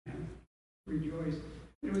rejoice.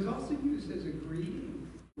 It was also used as a greeting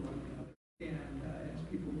to one another, and as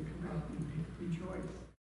people would come out and rejoice.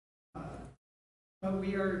 But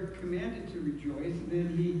we are commanded to rejoice, and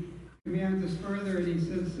then he commands us further, and he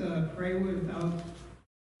says, pray without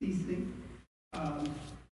ceasing.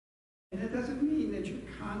 And it doesn't mean that you're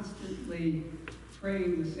constantly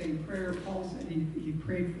praying the same prayer. Paul said he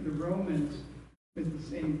prayed for the Romans with the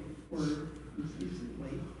same word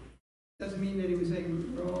unceasingly. Doesn't mean that he was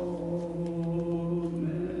saying Romans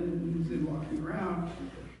and walking around,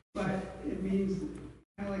 but it means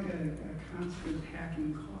kind of like a constant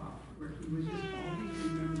hacking cough, where he was just always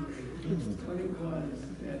remembering what it was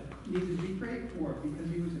that needed to be prayed for, because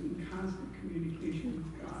he was in constant communication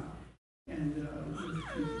with God and with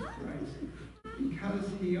Jesus Christ. Because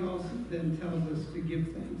he also then tells us to give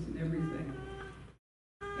thanks in everything.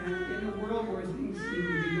 And in a world where things seem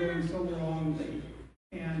to be going so wrongly,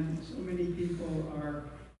 and so many people are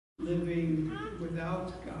living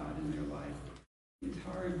without God in their life, it's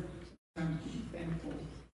hard sometimes to be thankful.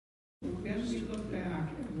 But when we look back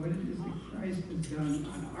at what it is that Christ has done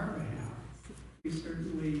on our behalf, we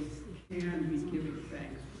certainly can be giving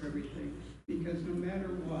thanks for everything. Because no matter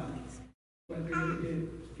what, whether it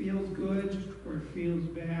feels good or it feels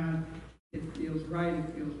bad, it feels right, it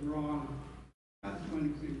feels wrong, God's the one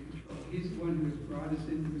who's in control. He's the one who has brought us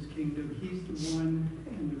into his kingdom. He's the one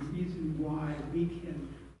and the reason why we can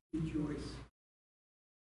rejoice.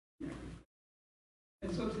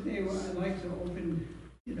 And so today, I'd like to open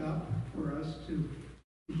it up for us to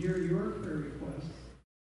hear your prayer requests.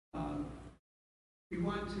 We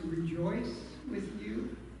want to rejoice with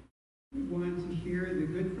you. We want to hear the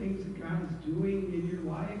good things that God is doing in your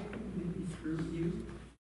life, maybe through you.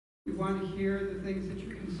 We want to hear the things that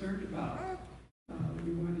you're concerned about.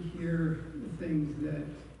 We want to hear the things that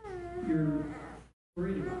you're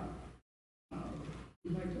worried about.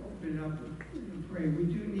 We'd like to open it up and pray. We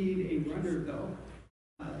do need a runner, though.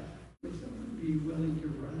 Would someone be willing to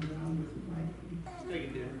run around with the mic? I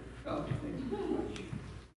can do it. Oh, thank you very much.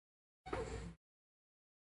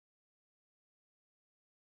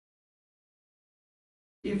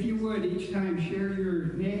 If you would, each time share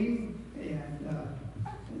your name and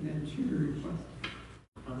then share your request.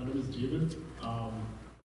 My name is David.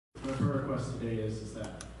 My prayer request today is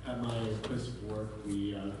that at my place of work,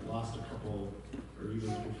 we lost a couple, or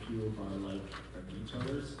even a few of our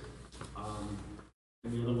detailers.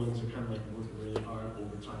 And the other ones are kind of like working really hard,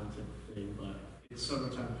 overtime type of thing, but it's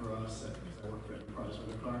summertime for us, because I work for Enterprise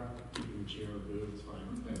Rent a Car. You can chair or boot, it's fine.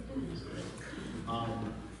 It's great.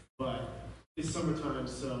 But it's summertime,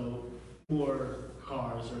 so more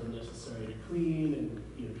cars are necessary to clean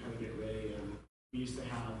and kind of get ready. And we used to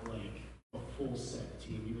have like a full set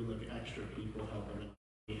team, even like extra people helping out.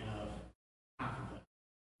 We have half of them.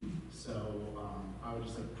 So I would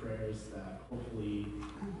just like prayers that hopefully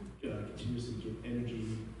continuously give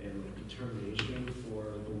energy and determination for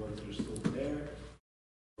the ones that are still there,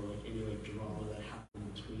 or any drama that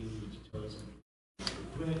happened between the details and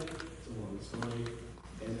quit. It's a long story.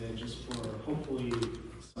 And then just for hopefully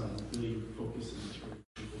some really focus and determined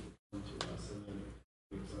people to come to us, and then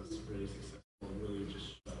makes us really successful and really just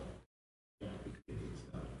we can get things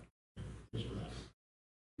done. Just for that.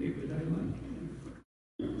 David, I like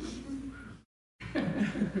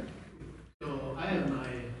So I have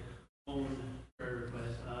my own prayer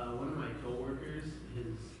request. One of my coworkers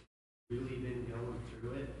has really been going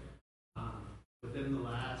through it. Within the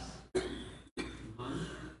last month,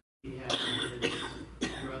 he had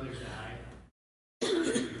his brother die.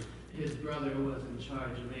 His brother was in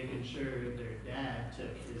charge of making sure their dad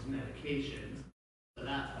took his medications, so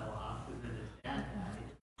that fell off, and then his dad died.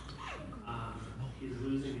 He's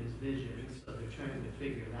losing his vision, so they're trying to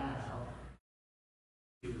figure that out.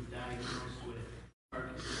 He was diagnosed with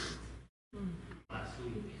Parkinson's last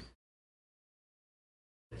week.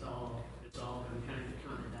 It's all been kind of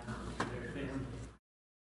coming down. Their family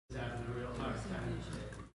is having a real hard time with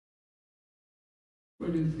it.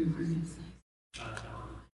 What is his name? Don.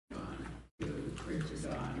 Pray for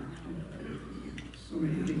Don. So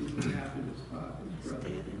many things that happened. His brother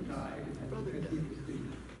died, and because he was the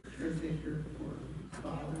caretaker for his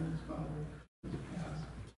father. His father was passed,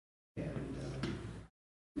 and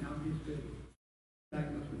now he's been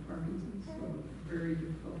diagnosed with Parkinson's. So very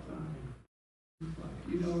difficult time in his life.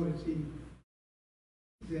 Does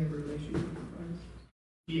he have a relationship with Christ?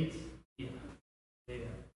 Yes. Yeah.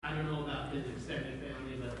 I don't know about his extended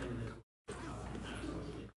family, but in the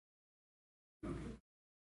absolutely. Okay.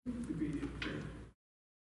 To be for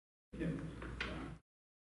him.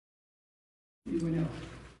 Anyone else?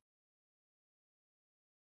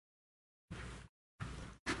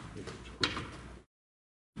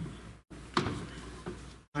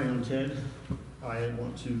 Hi, I'm Ted. I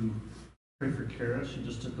want to pray for Kara. She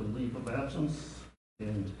just took a leave of absence,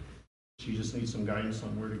 and she just needs some guidance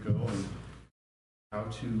on where to go and how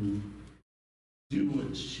to do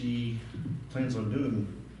what she plans on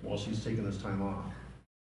doing while she's taking this time off.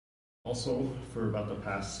 Also, for about the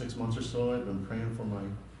past 6 months or so, I've been praying for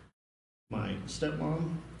my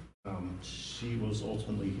stepmom. She was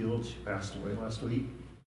ultimately healed. She passed away last week,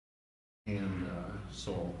 and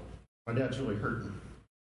so my dad's really hurting.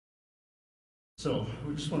 So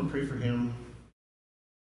we just want to pray for him.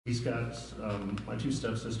 He's got, my two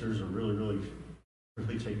stepsisters are really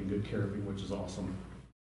taking good care of him, which is awesome.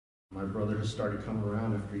 My brother has started coming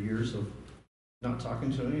around after years of not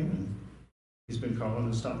talking to him, and he's been calling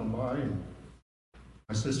and stopping by. And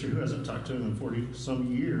my sister, who hasn't talked to him in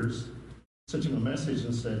 40-some years, sent him a message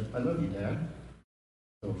and said, "I love you, Dad."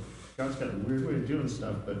 So God's got a weird way of doing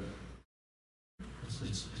stuff, but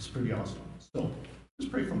it's pretty awesome. So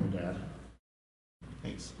just pray for my dad.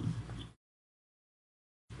 Thanks.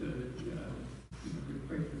 We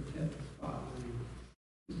pray for Ted's father and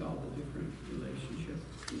just all the different relationship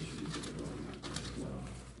issues that are going on as well,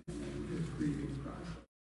 and then his grieving process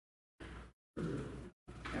for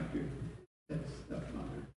after Ted's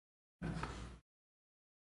stepmother passed.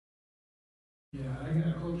 Yeah, I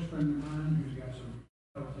got a close friend of mine who's got some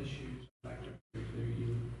health issues. I'd like to pray for their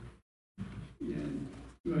healing. And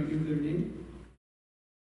you want to give their name?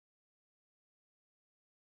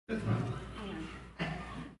 That's fine.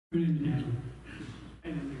 Her name's Natalie. I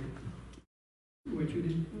didn't hear. What's your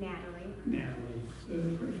name? Natalie. Natalie. So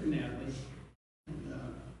pray for Natalie. And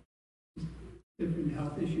just different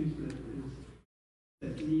health issues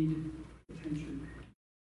that need attention.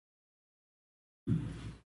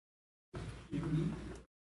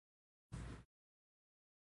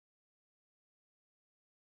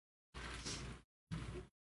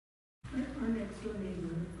 Our next door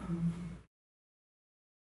neighbor,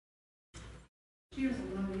 she has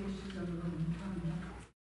a lot of issues of her own.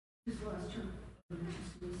 Just lost her brother to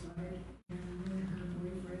suicide, and then her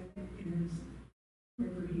boyfriend is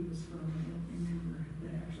wherever he was from. I don't remember the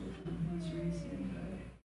actual town he was raised in, but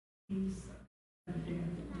he's a dad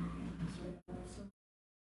that went campus right now. So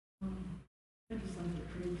I just like to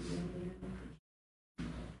pray for them.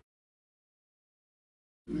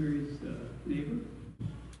 Mary's neighbor,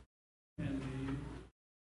 and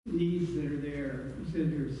the needs that are there. You said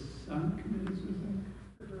her son committed suicide?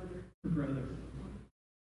 Her brother. Her brother.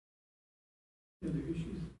 The other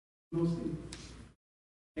issues, mostly,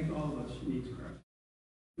 like all of us, she needs Christ.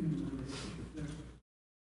 In the relationship there.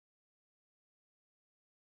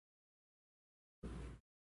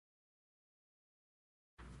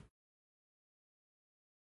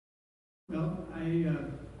 Well,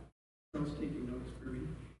 I was taking notes for me.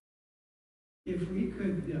 If we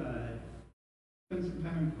could spend some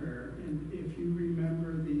time in prayer, and if you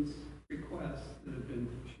remember these requests that have been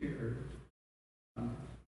shared,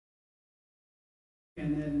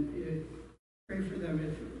 and then pray for them.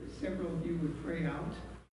 If several of you would pray out,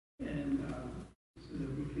 and so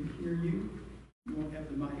that we could hear you. You won't have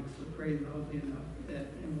the mic, so pray loudly enough that,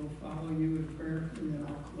 and we'll follow you in prayer, and then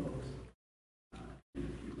I'll close in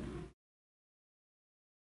a few minutes.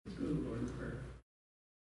 Let's go to the Lord in prayer.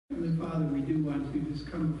 Heavenly Father, we do want to just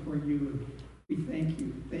come before you, and we thank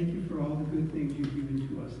you. Thank you for all the good things you've given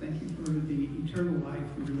to us. Thank you for the eternal life,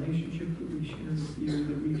 the relationship that we share with you,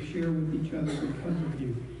 that we share with each other because of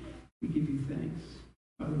you. We give you thanks.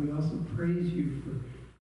 Father, we also praise you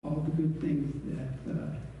for all the good things that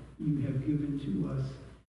you have given to us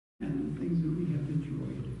and the things that we have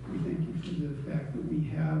enjoyed. We thank you for the fact that we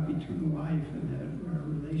have eternal life and that our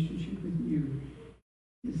relationship with you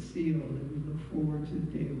is sealed, and we look forward to the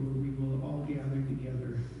day where we will all gather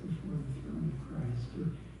together before the throne of Christ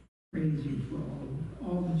to praise you for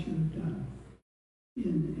all that you have done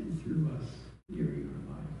in and through us during our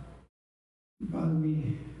life. And Father, we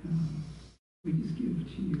just give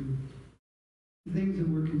to you the things that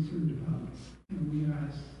we're concerned about, and we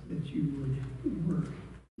ask that you would work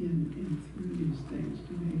in and through these things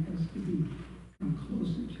to make us to come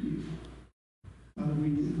closer to you. Father, we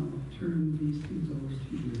now turn these things over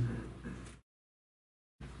to you.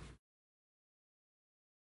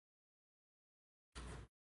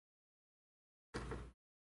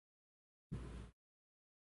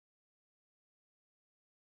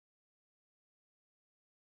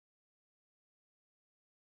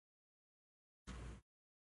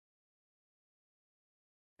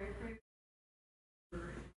 I pray for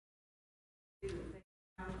you that they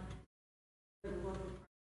have the love of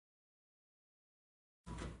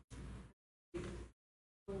Christ.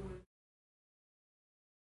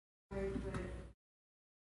 I pray that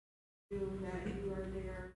you that you are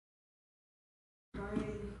there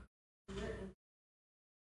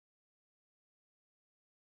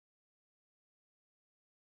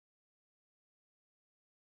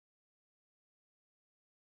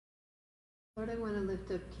Lord, I want to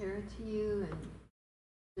lift up Kara to you, and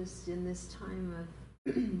just in this time of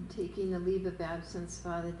taking a leave of absence,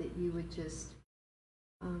 Father, that you would just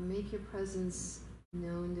make your presence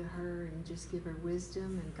known to her and just give her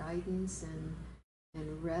wisdom and guidance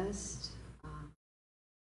and rest,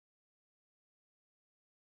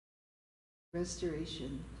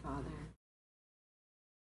 restoration, Father.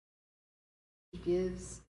 He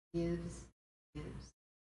gives, gives, gives.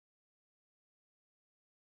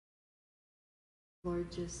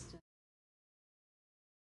 Lord, just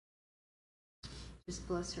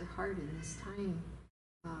bless her heart in this time.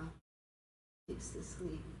 Takes this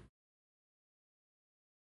leave.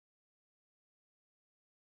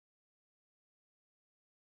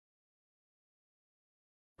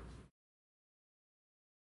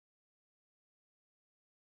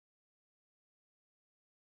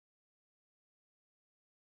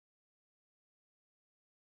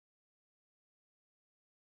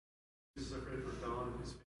 Jesus, I pray for Don and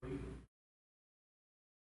his family.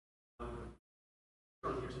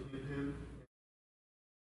 On here to give him.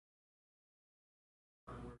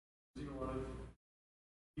 We're losing a lot of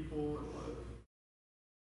people and a lot of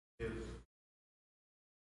his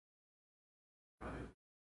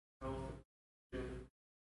health and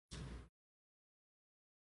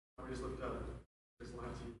I just looked up this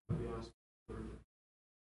last year to be honest for him.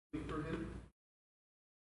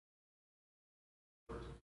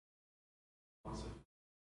 Awesome.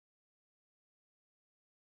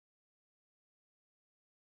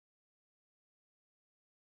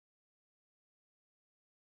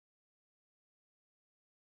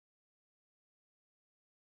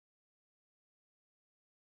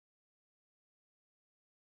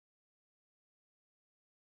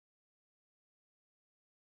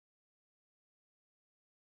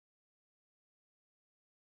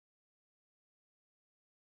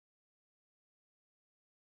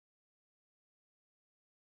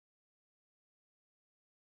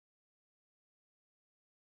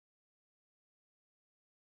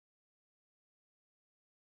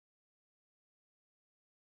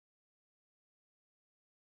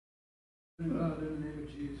 Father, in the name of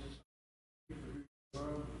Jesus, thank you for who you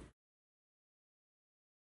are.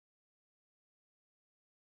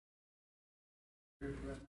 Pray for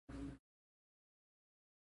that.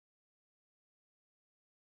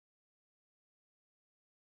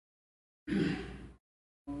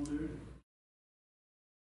 Older.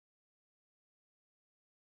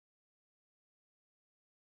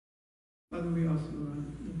 Father, we also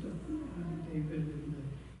lift up David and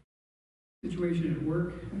the situation at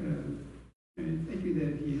work. And thank you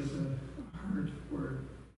that he has a heart for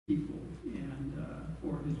people and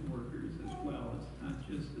for his workers as well. It's not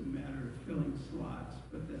just a matter of filling slots,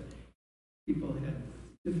 but that people had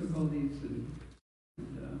difficulties and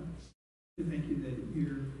thank you that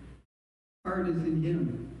your heart is in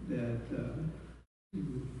him, that he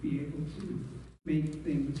would be able to make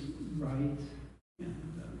things right. And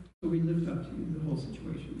so we lift up to you the whole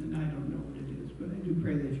situation, and I don't know what it is, but I do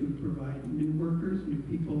pray that you would provide new workers, new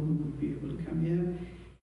people who would be able to come in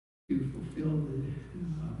to fulfill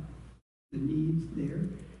the needs there.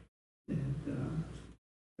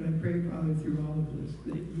 But I pray, Father, through all of this,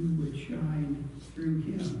 that you would shine through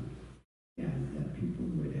him, and that people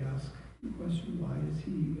would ask the question, why is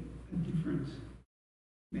he a different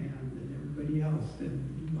man than everybody else,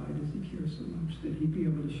 and why does he care so much, that he'd be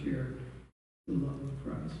able to share the love of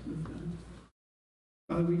Christ with them.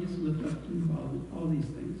 Father, we just lift up to you all these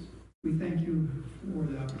things. We thank you for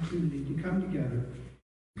the opportunity to come together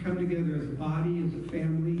as a body, as a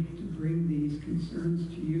family, to bring these concerns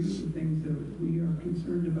to you, the things that we are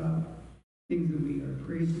concerned about, things that we are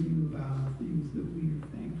praising you about, things that we are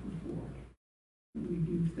thankful for. And we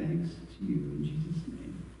give thanks to you in Jesus'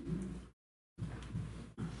 name. Amen.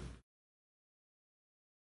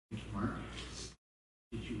 Thank you, Mark.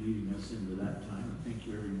 Appreciate you leading us into that time. Thank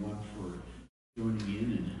you, everyone, for joining in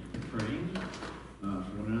and praying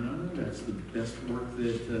for one another. That's the best work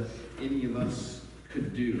that any of us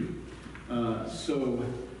could do.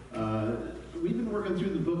 We've been working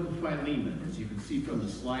through the book of Philemon. As you can see from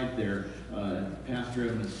the slide there, Pastor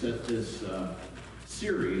Evan has set this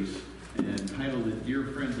series and titled it Dear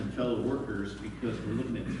Friends and Fellow Workers, because we're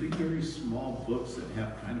looking at three very small books that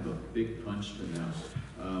have kind of a big punch to them.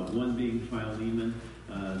 One being Philemon,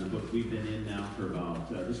 the book we've been in now for about,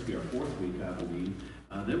 this will be our fourth week, I believe.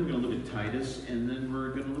 Then we're going to look at Titus, and then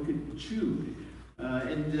we're going to look at Jude.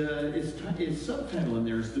 Its subtitle in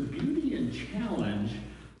there is The Beauty and Challenge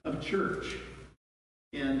of Church.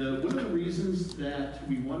 And one of the reasons that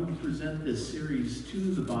we wanted to present this series to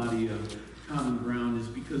the body of Common Ground is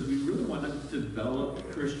because we really want to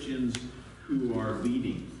develop Christians who are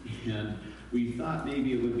leading. And we thought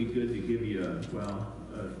maybe it would be good to give you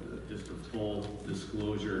just a full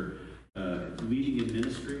disclosure. Leading in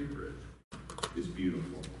ministry is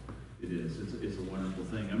beautiful. It is. It's a wonderful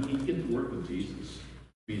thing. I mean, you get to work with Jesus.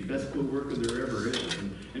 I mean, best co-worker there ever is.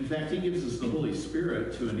 And in fact, he gives us the Holy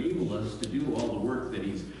Spirit to enable us to do all the work that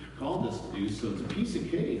he's called us to do. So it's a piece of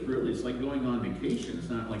cake, really. It's like going on vacation. It's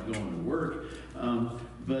not like going to work.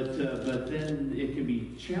 But then it can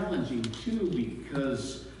be challenging too,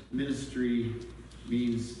 because ministry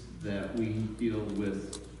means that we deal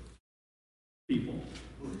with people.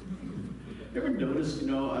 Ever notice,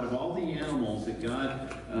 out of all the animals that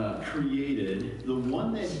God created, the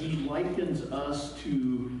one that he likens us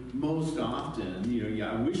to most often,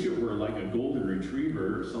 I wish it were like a golden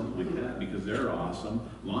retriever or something like that, because they're awesome.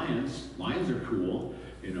 Lions are cool,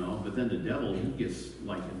 but then the devil, he gets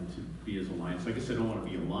likened to be as a lion. So I guess I don't want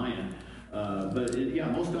to be a lion.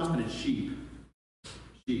 Most often it's sheep.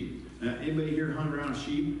 Anybody here hung around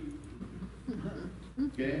sheep?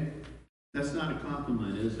 Okay? That's not a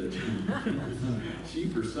compliment, is it?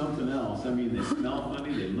 Sheep are something else. I mean, they smell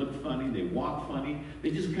funny, they look funny, they walk funny.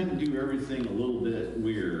 They just kind of do everything a little bit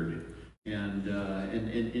weird. And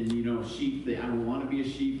sheep, I don't want to be a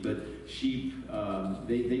sheep, but sheep,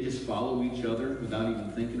 they just follow each other without even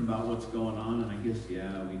thinking about what's going on. And I guess,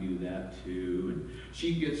 we do that too. And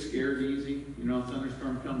sheep get scared easy. A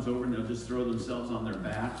thunderstorm comes over and they'll just throw themselves on their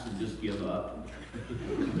backs and just give up.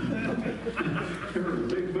 They were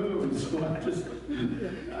big boobs, so I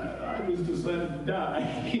was just let it die.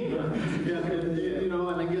 And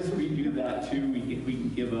I guess we do that too. We can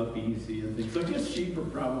give up easy and things. So I guess sheep are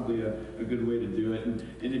probably a good way to do it. And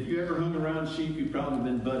if you ever hung around sheep, you've probably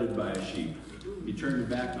been butted by a sheep. You turn your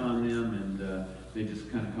back on them, and they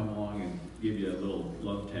just kind of come along and give you a little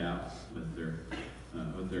love tap with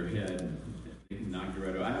their head. They can knock you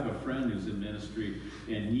right out. I have a friend who's in ministry,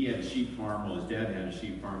 and he had a sheep farm. Well, his dad had a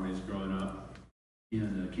sheep farm when he was growing up.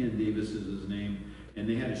 And Ken Davis is his name. And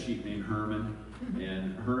they had a sheep named Herman.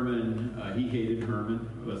 And Herman, he hated Herman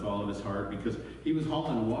with all of his heart, because he was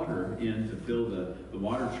hauling water in to fill the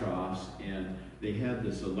water troughs. And they had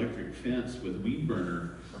this electric fence with weed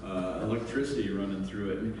burner electricity running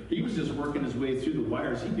through it. And he was just working his way through the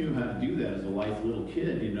wires. He knew how to do that as a little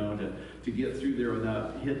kid, to get through there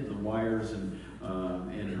without hitting the wires. And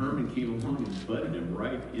Herman came along and butted him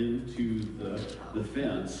right into the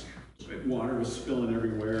fence. Water was spilling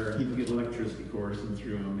everywhere. He would get electricity coursing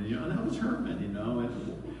through him. And that was Herman, and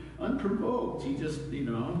unprovoked. He just,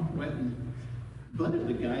 went and butted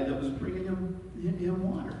the guy that was bringing him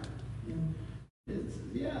water.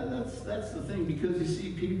 That's the thing, because you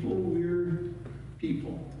see, we're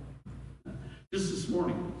people. Just this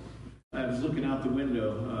morning, I was looking out the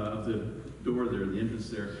window of the door there, the entrance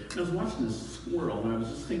there, and I was watching this squirrel, and I was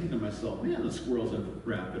just thinking to myself, man, the squirrels in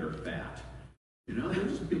Rapid are fat. They're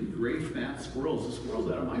just big, gray, fat squirrels. The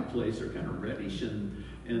squirrels out of my place are kind of reddish, and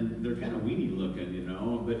they're kind of weenie looking,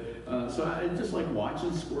 But so I just like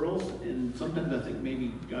watching squirrels, and sometimes I think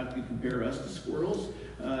maybe God could compare us to squirrels.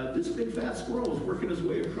 This big, fat squirrel was working his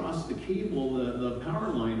way across the cable, the power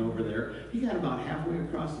line over there. He got about halfway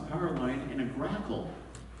across the power line, and a grackle,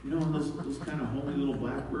 and those kind of homely little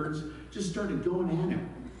blackbirds just started going at him,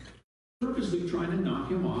 purposely trying to knock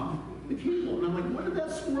him off the cable. And I'm like, what did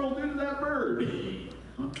that squirrel do to that bird?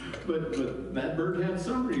 But that bird had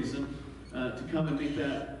some reason to come and make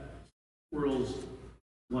that squirrel's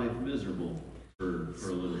life miserable for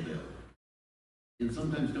a little bit. And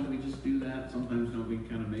sometimes don't we just do that? Sometimes don't we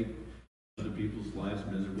kind of make other people's lives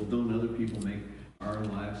miserable? Don't other people make our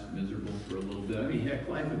lives miserable for a little bit? I mean, heck,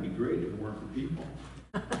 life would be great if it weren't for people.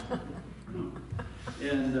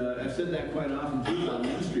 And I've said that quite often too about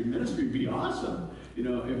ministry. Ministry would be awesome, if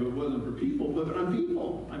it wasn't for people. But I'm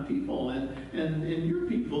people, and you're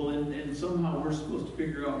people, and somehow we're supposed to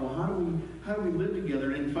figure out, well, how do we live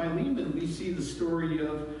together? And in Philemon, we see the story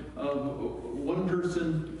of one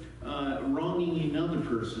person wronging another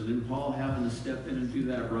person, and Paul having to step in and do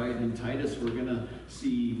that right. In Titus, we're going to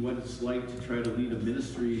see what it's like to try to lead a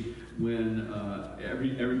ministry when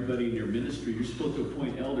everybody in your ministry, you're supposed to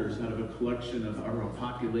appoint elders out of a collection of, or a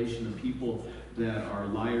population of people that are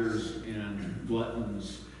liars and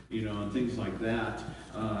gluttons, and things like that.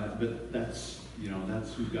 But that's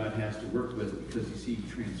who God has to work with, because you see,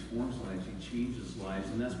 he transforms lives, he changes lives,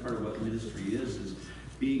 and that's part of what ministry is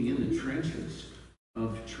being in the trenches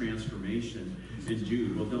of transformation. And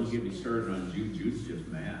Jude, well, don't get me started on Jude. Jude's just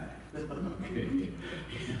mad. Okay.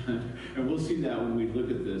 And we'll see that when we look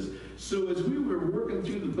at this. So as we were working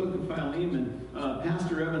through the book of Philemon,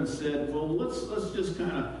 Pastor Evans said, well, let's just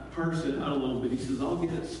kind of parse it out a little bit. He says, I'll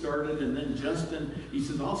get it started, and then Justin, he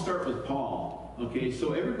says, I'll start with Paul. Okay,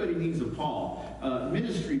 so everybody needs a Paul.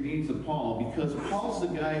 Ministry needs a Paul because Paul's the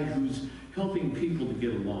guy who's helping people to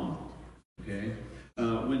get along. Okay?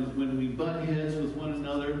 When we butt heads with one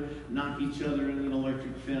another, knock each other into an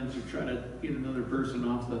electric fence, or try to get another person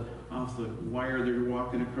off the wire they're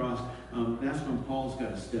walking across, that's when Paul's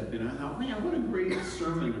got to step in. I thought, man, what a great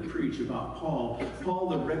sermon to preach about Paul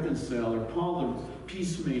the reconciler, Paul the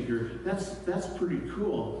peacemaker. That's pretty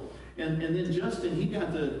cool. And then Justin, he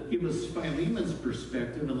got to give us Philemon's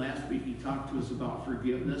perspective, and last week he talked to us about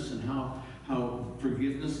forgiveness and how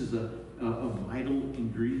forgiveness is a vital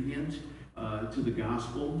ingredient to the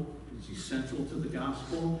gospel. It's essential to the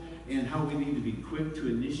gospel, and how we need to be quick to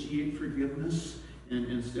initiate forgiveness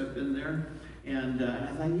and step in there. And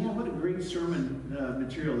I thought, yeah, what a great sermon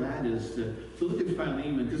material that is to look at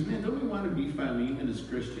Philemon, because man, don't we want to be Philemon as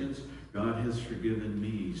Christians? God has forgiven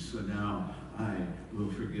me, so now I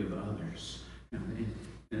will forgive others. And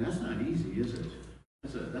that's not easy, is it?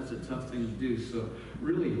 That's a tough thing to do. So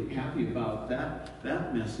really happy about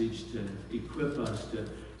that message to equip us to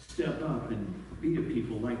step up and be a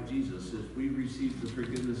people like Jesus. If we receive the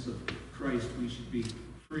forgiveness of Christ, we should be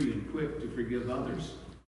free and quick to forgive others.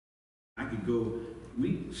 I could go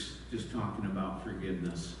weeks just talking about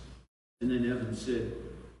forgiveness. And then Evan said,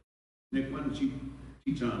 Nick, why don't you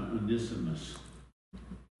teach on Onesimus?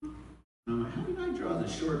 I'm like, how did I draw the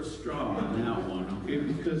short straw on that one? Okay,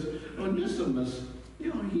 because Onesimus,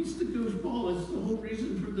 he's the goofball. It's the whole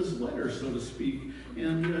reason for this letter, so to speak.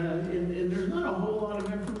 And there's not a whole lot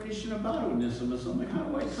of information about Onesimus. I'm like, how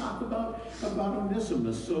do I talk about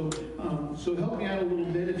Onesimus? So help me out a little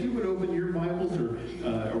bit. If you would open your Bibles or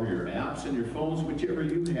your apps and your phones, whichever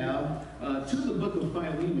you have, to the book of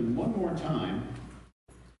Philemon one more time.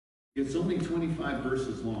 It's only 25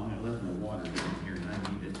 verses long. I left my water down here and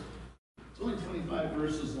I need it. It's only 25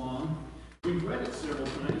 verses long. We've read it several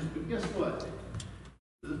times, but guess what?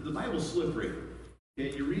 The Bible's slippery.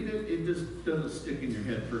 Okay, you read it, it just doesn't stick in your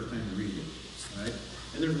head first time you read it. Right?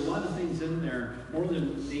 And there's a lot of things in there, more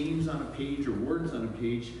than names on a page or words on a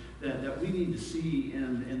page, that we need to see.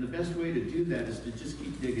 And the best way to do that is to just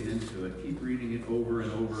keep digging into it, keep reading it over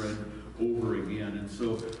and over and over again. And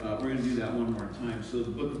so we're going to do that one more time. So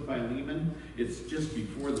the book of Philemon, it's just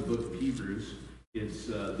before the book of Hebrews. It's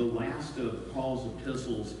the last of Paul's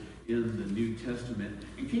epistles in the New Testament.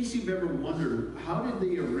 In case you've ever wondered, how did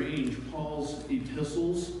they arrange Paul's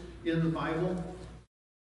epistles in the Bible?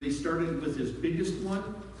 They started with his biggest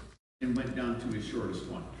one and went down to his shortest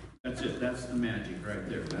one. That's it. That's the magic right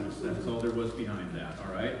there. That's all there was behind that,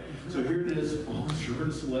 all right? So here it is, Paul's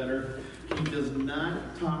shortest letter. He does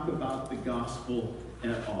not talk about the gospel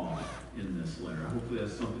at all in this letter. Hopefully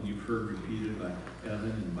that's something you've heard repeated by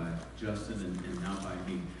Evan and by Justin and now by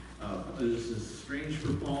me. This is strange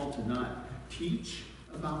for Paul to not teach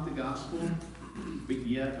about the gospel, but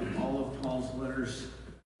yet of all of Paul's letters,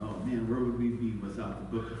 oh man, where would we be without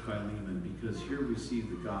the book of Philemon? Because here we see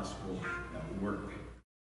the gospel at work.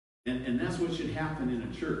 And that's what should happen in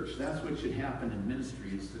a church. That's what should happen in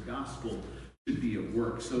ministry, is the gospel should be at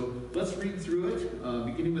work. So let's read through it,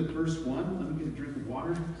 beginning with verse 1. Let me get a drink of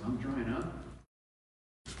water because I'm drying up.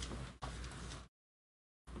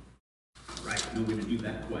 Right, no way to do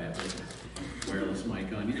that quietly. Wireless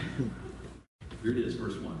mic on you. Here it is,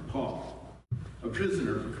 verse 1. Paul, a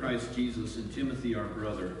prisoner for Christ Jesus, and Timothy, our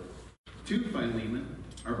brother, to Philemon,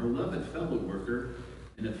 our beloved fellow worker,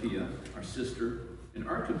 and Apphia, our sister, and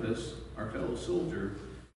Archippus, our fellow soldier,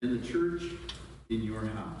 in the church in your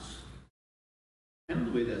house. Kind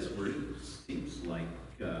of the way that's worded, seems like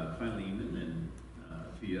Philemon and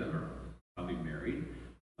Apphia are probably married.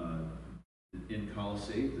 In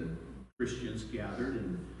Colossae, the Christians gathered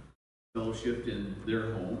and fellowshiped in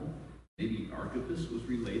their home. Maybe Archippus was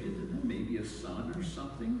related to them, maybe a son or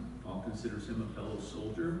something. Paul considers him a fellow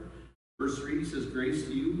soldier. Verse 3, he says, grace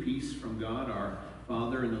to you, peace from God, our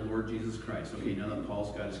Father, and the Lord Jesus Christ. Okay, now that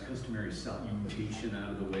Paul's got his customary salutation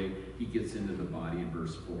out of the way, he gets into the body in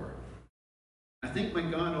verse 4. I thank my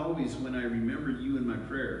God always when I remember you in my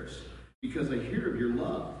prayers, because I hear of your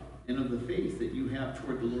love and of the faith that you have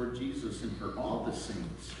toward the Lord Jesus and for all the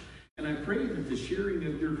saints. And I pray that the sharing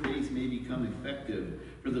of your faith may become effective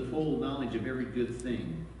for the full knowledge of every good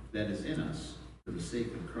thing that is in us for the sake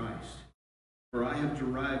of Christ. For I have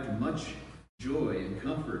derived much joy and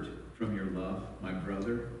comfort from your love, my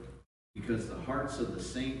brother, because the hearts of the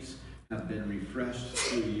saints have been refreshed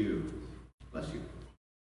through you. Bless you.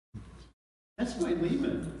 That's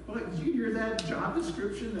Philemon. Boy, did you hear that job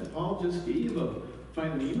description that Paul just gave of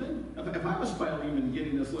Philemon? If I was Philemon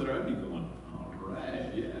getting this letter, I'd be going, all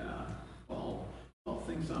right, yeah. Paul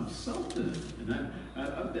thinks I'm something, and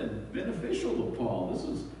I've been beneficial to Paul.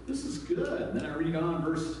 This is good. And then I read on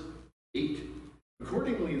verse 8.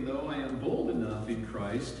 Accordingly, though, I am bold enough in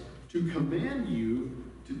Christ to command you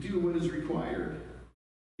to do what is required.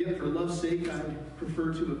 Yet for love's sake, I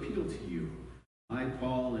prefer to appeal to you. I,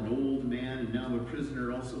 Paul, an old man and now a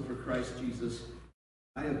prisoner also for Christ Jesus,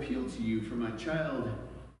 I appeal to you for my child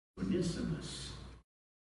Onesimus,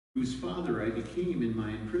 whose father I became in my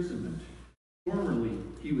imprisonment. Formerly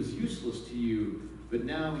he was useless to you, but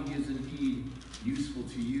now he is indeed useful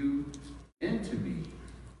to you and to me.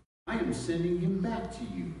 I am sending him back to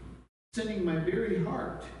you, sending my very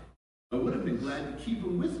heart. I would have been glad to keep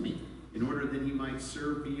him with me, in order that he might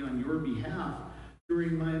serve me on your behalf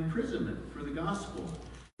during my imprisonment for the gospel.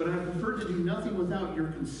 But I prefer to do nothing without your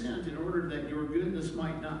consent, in order that your goodness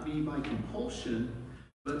might not be by compulsion,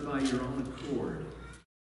 but by your own accord.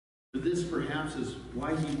 But this perhaps is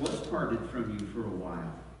why he was parted from you for a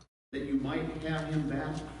while, that you might have him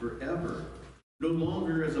back forever, no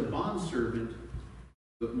longer as a bondservant,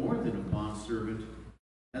 but more than a bondservant,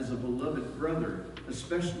 as a beloved brother,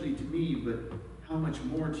 especially to me, but how much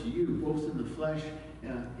more to you, both in the flesh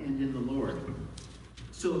and in the Lord.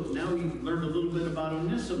 So now we've learned a little bit about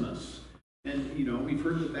Onesimus. And, we've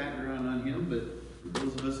heard the background on him, but for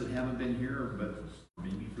those of us that haven't been here, but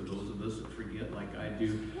maybe for those of us that forget like I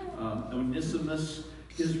do, Onesimus,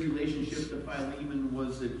 his relationship to Philemon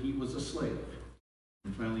was that he was a slave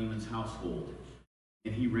in Philemon's household.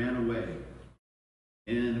 And he ran away.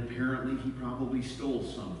 And apparently he probably stole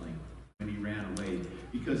something when he ran away,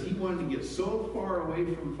 because he wanted to get so far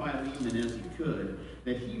away from Philemon as he could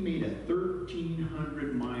that he made a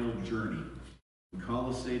 1,300-mile journey from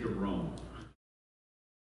Colossae to Rome.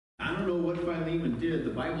 I don't know what Philemon did.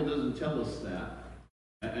 The Bible doesn't tell us that.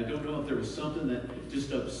 I don't know if there was something that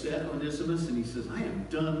just upset Onesimus, and he says, I am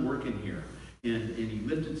done working here. And he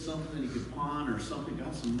lifted something that he could pawn or something,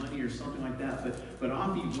 got some money or something like that. But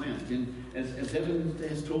off he went. And as Evan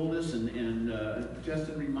has told us, and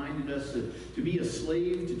Justin reminded us, that to be a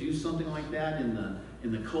slave, to do something like that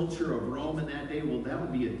in the culture of Rome in that day, well, that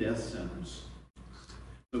would be a death sentence.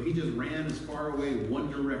 So he just ran as far away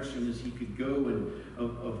one direction as he could go. And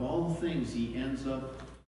of all the things, he ends up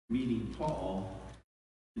meeting Paul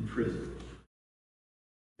in prison.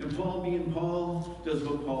 And Paul, being Paul, does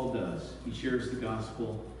what Paul does. He shares the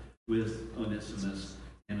gospel with Onesimus,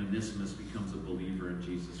 and Onesimus becomes a believer in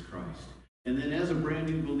Jesus Christ. And then as a brand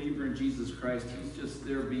new believer in Jesus Christ, he's just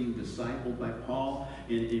there being discipled by Paul.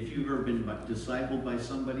 And if you've ever been discipled by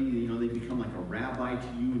somebody, they become like a rabbi to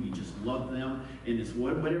you, and you just love them. And it's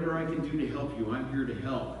whatever I can do to help you, I'm here to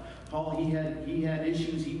help. Paul, he had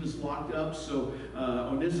issues. He was locked up, so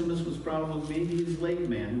Onesimus was probably maybe his leg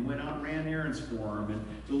man who went out and ran errands for him and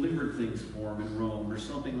delivered things for him in Rome or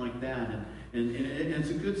something like that. And it's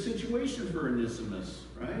a good situation for Onesimus,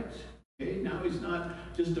 right? Okay, now he's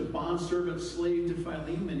not just a bondservant slave to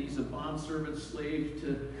Philemon. He's a bondservant slave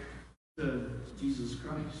to Jesus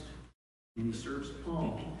Christ. And he serves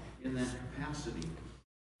Paul in that capacity,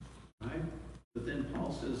 right? But then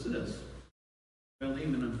Paul says this,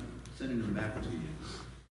 Philemon, I'm sending him back to you.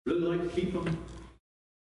 Really like to keep him.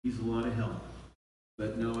 He's a lot of help.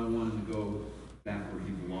 But now I want him to go back where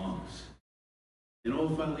he belongs. And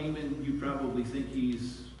old Philemon, you probably think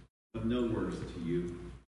he's of no worth to you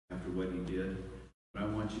after what he did. But I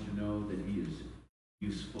want you to know that he is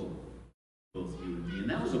useful, both you and me. And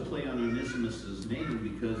that was a play on Onesimus' name,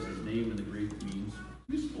 because his name in the Greek means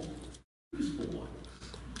useful. Useful one.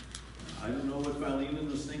 I don't know what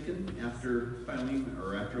Philemon was thinking after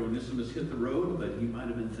Onesimus hit the road, but he might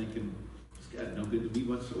have been thinking, this guy's no good to me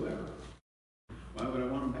whatsoever. Why would I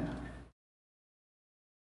want him back?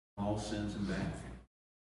 Paul sends him back.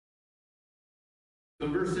 So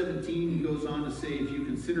in verse 17, he goes on to say, if you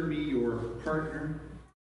consider me your partner,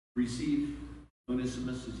 receive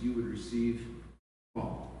Onesimus as you would receive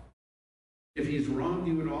Paul. If he has wronged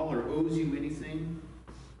you at all or owes you anything,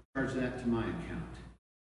 charge that to my account.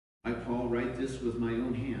 I, Paul, write this with my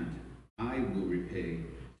own hand. I will repay,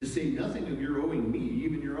 to say nothing of your owing me,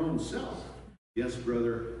 even your own self. Yes,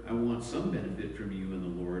 brother, I want some benefit from you in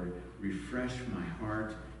the Lord. Refresh my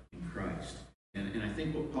heart in Christ. And I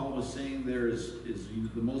think what Paul was saying there is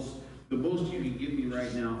the most you can give me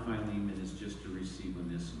right now, Philemon, is just to receive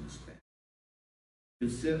Onesimus back.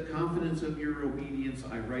 In confidence of your obedience,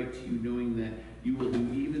 I write to you, knowing that you will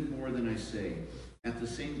do even more than I say. At the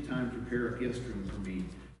same time, prepare a guest room for me,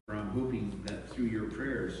 for I'm hoping that through your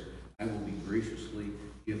prayers, I will be graciously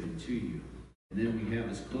given to you. And then we have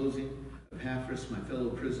his closing. Epaphras, my fellow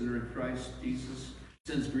prisoner in Christ Jesus,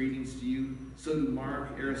 sends greetings to you. So do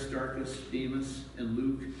Mark, Aristarchus, Demas, and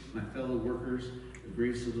Luke, my fellow workers. The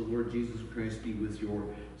grace of the Lord Jesus Christ be with your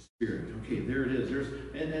spirit. Okay, there it is.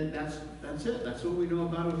 And that's it. That's what we know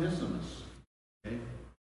about Onesimus. Okay?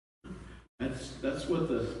 That's what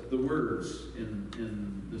the words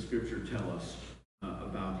in the scripture tell us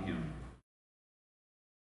about him.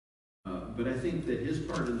 But I think that his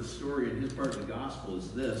part of the story and his part of the gospel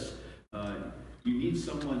is this. You need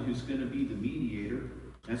someone who's going to be the mediator.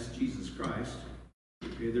 That's Jesus Christ.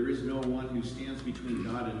 Okay, there is no one who stands between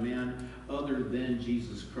God and man other than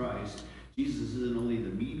Jesus Christ. Jesus isn't only the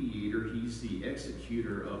mediator, he's the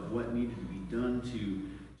executor of what needed to be done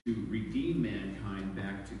to redeem mankind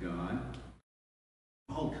back to God.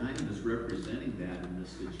 Paul kind of is representing that in this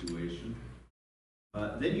situation.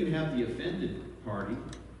 Then you have the offended party.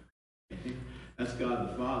 Okay? That's God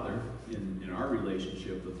the Father in our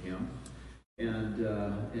relationship with him. And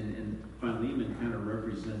Philemon kind of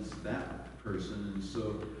represents that person. And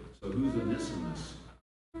so who's Onesimus?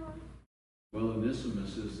 Well,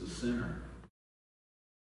 Onesimus is the sinner.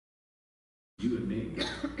 You and me,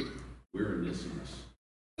 we're Onesimus.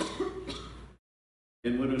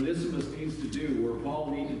 And what Onesimus needs to do, where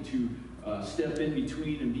Paul needed to step in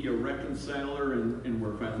between and be a reconciler, and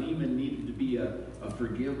where Philemon needed to be a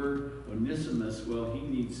forgiver, Onesimus, well, he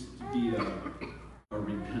needs to be a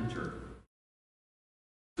repenter.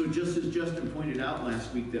 So just as Justin pointed out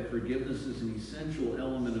last week that forgiveness is an essential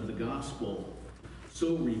element of the gospel,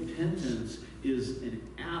 so repentance is an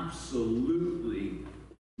absolutely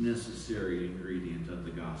necessary ingredient of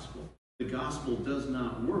the gospel. The gospel does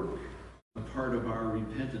not work apart of our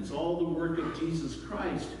repentance. All the work of Jesus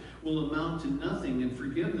Christ will amount to nothing, and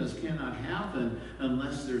forgiveness cannot happen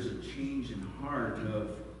unless there's a change in heart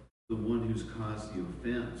of the one who's caused the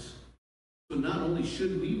offense. So not only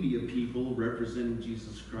should we be a people representing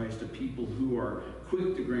Jesus Christ, a people who are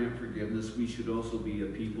quick to grant forgiveness, we should also be a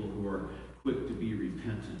people who are quick to be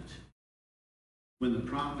repentant. When the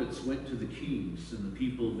prophets went to the kings and the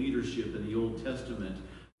people leadership in the Old Testament,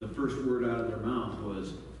 the first word out of their mouth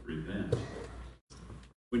was, repent.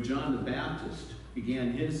 When John the Baptist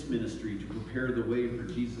began his ministry to prepare the way for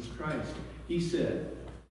Jesus Christ, he said,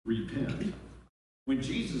 repent. When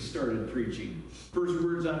Jesus started preaching, first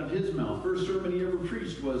words out of his mouth, first sermon he ever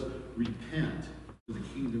preached was, repent, for the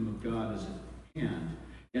kingdom of God is at hand.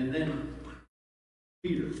 And then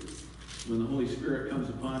Peter, when the Holy Spirit comes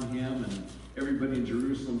upon him and everybody in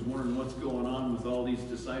Jerusalem's wondering what's going on with all these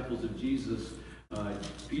disciples of Jesus,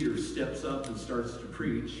 Peter steps up and starts to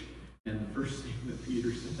preach. And the first thing that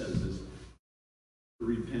Peter says is,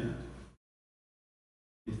 repent.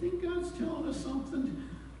 You think God's telling us something?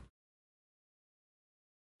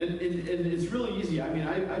 And it's really easy. I mean,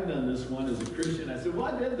 I've done this one as a Christian. I said, well,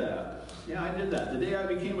 I did that. Yeah, I did that. The day I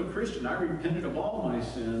became a Christian, I repented of all my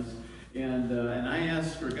sins. And I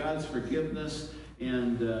asked for God's forgiveness.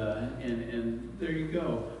 And there you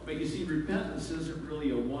go. But you see, repentance isn't really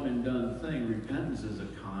a one and done thing. Repentance is a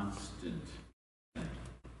constant thing.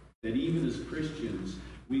 That even as Christians,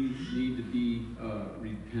 we need to be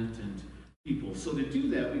repentant people. So to do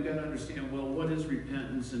that, we've got to understand, well, what is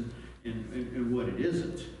repentance and what it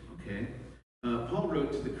isn't, okay? Paul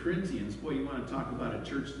wrote to the Corinthians. Boy, you want to talk about a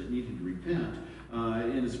church that needed to repent.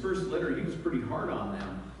 In his first letter, he was pretty hard on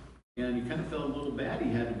them. And he kind of felt a little bad he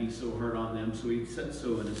had to be so hard on them, so he said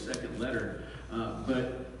so in his second letter.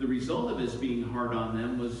 But the result of his being hard on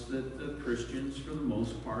them was that the Christians, for the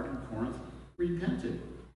most part, in Corinth, repented.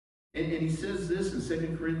 And he says this in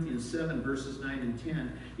 2 Corinthians 7, verses 9 and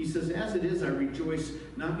 10. He says, as it is, I rejoice,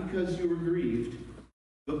 not because you were grieved,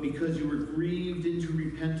 but because you were grieved into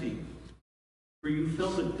repenting. For you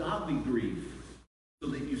felt a godly grief, so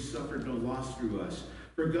that you suffered no loss through us.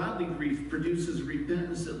 For godly grief produces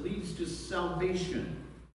repentance that leads to salvation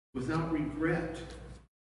without regret,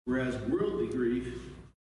 whereas worldly grief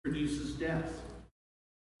produces death.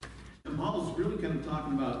 And Paul is really kind of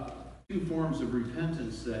talking about two forms of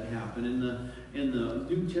repentance that happen. In the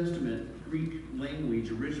New Testament Greek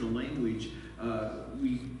language, original language,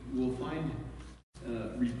 we will find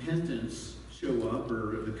repentance show up,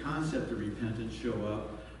 or the concept of repentance show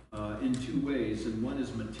up in two ways, and one is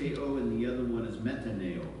meteo and the other one is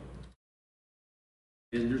metaneo.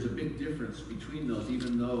 And there's a big difference between those,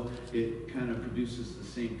 even though it kind of produces the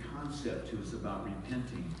same concept to us about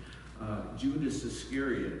repenting. Judas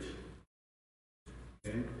Iscariot,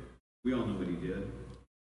 okay, we all know what he did,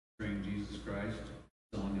 betraying Jesus Christ,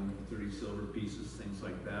 selling him for 30 silver pieces, things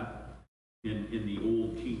like that. In the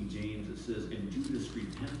old King James it says, and Judas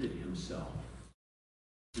repented himself.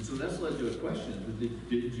 And so that's led to a question,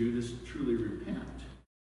 did Judas truly repent?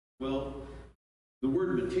 Well, the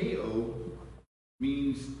word meteo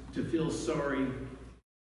means to feel sorry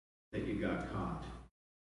that you got caught.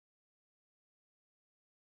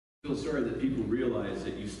 Feel sorry that people realize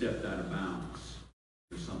that you stepped out of bounds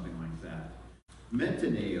or something like that.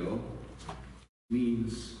 Metaneo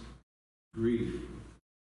means grief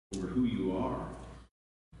over who you are,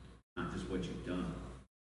 not just what you've done.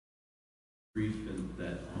 Grief and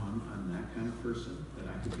that, oh, I'm that kind of person, that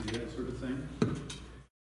I could do that sort of thing.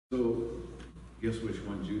 So, guess which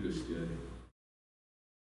one Judas did?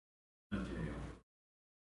 Mateo.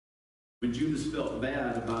 When Judas felt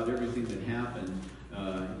bad about everything that happened,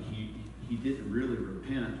 he didn't really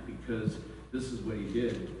repent, because this is what he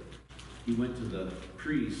did. He went to the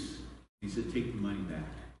priests. He said, take the money back.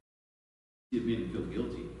 It made him feel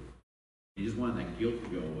guilty. He just wanted that guilt to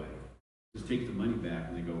go away. Just take the money back.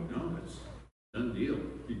 And they go, no, it's a done deal.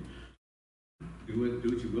 Do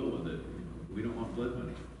what you will with it. We don't want blood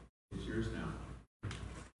money. It's yours now.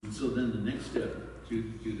 And so then the next step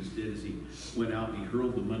Judas did is he went out and he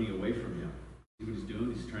hurled the money away from him. See what he's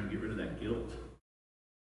doing? He's trying to get rid of that guilt.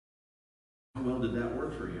 How well did that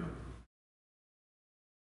work for him?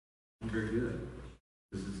 Very good.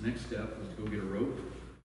 Because his next step was to go get a rope,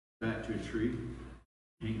 back to a tree,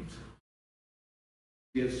 hang himself.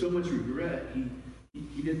 He had so much regret, he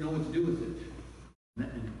didn't know what to do with it.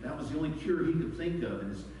 And that was the only cure he could think of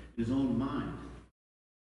in his own mind.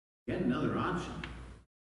 He had another option.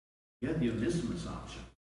 He had the Onesimus option.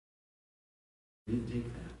 He didn't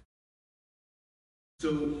take that.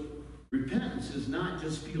 So repentance is not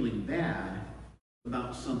just feeling bad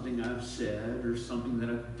about something I've said or something that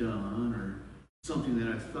I've done or something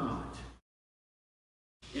that I've thought.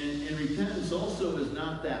 And repentance also is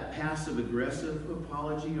not that passive-aggressive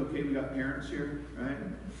apology. Okay, we got parents here, right?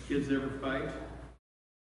 Kids ever fight?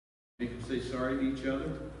 Make them say sorry to each other?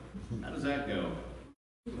 How does that go?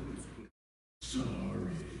 Sorry.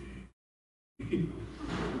 Are you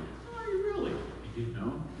really?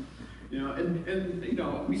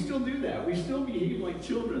 And we still do that. We still behave like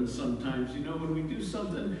children sometimes. When we do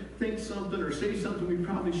something, think something, or say something we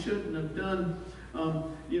probably shouldn't have done.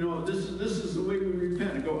 This is the way we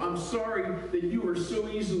repent and go, I'm sorry that you were so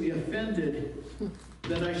easily offended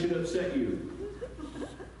that I should upset you.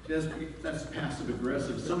 That's passive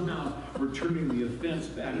aggressive. Somehow we're turning the offense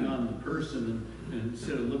back on the person and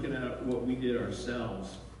instead of looking at what we did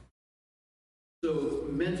ourselves. So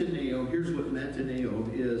metaneo, here's what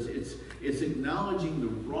metaneo is. It's acknowledging the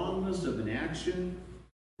wrongness of an action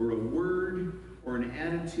or a word or an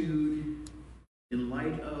attitude in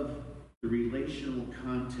light of the relational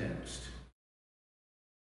context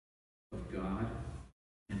of God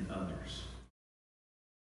and others.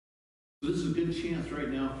 So this is a good chance right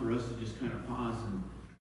now for us to just kind of pause and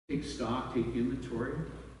take stock, take inventory.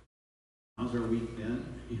 How's our week been?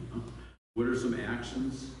 What are some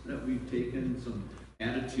actions that we've taken, some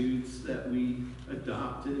attitudes that we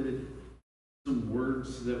adopted, some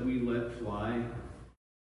words that we let fly?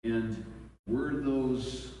 And were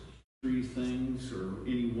those three things, or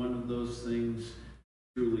any one of those things,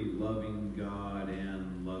 truly loving God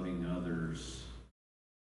and loving others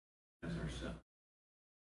as ourselves?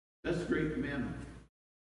 That's the great commandment.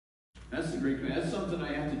 That's the great commandment. That's something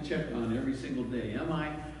I have to check on every single day. Am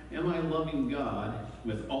I loving God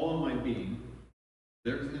with all of my being,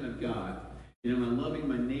 with everything I've got, and am I loving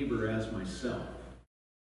my neighbor as myself?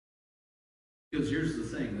 Because here's the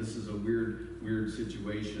thing, this is a weird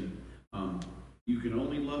situation. You can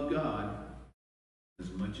only love God as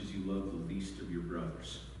much as you love the least of your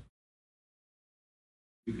brothers.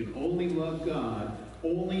 You can only love God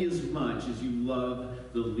only as much as you love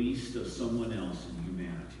the least of someone else in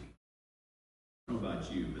humanity. I don't know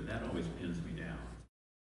about you, but that always pins me down.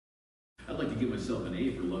 I'd like to give myself an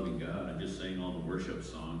A for loving God and just saying all the worship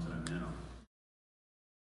songs that I'm now.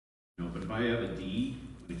 But if I have a D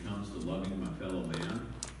when it comes to loving my fellow man,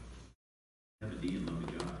 I have a D in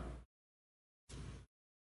loving God.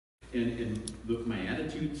 And my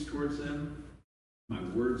attitudes towards them, my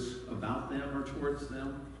words about them or towards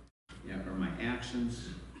them, or my actions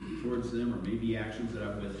towards them, or maybe actions that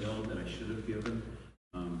I've withheld that I should have given,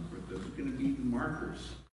 those are going to be the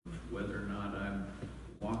markers of whether or not I'm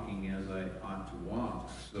walking as I ought to walk.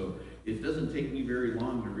 So it doesn't take me very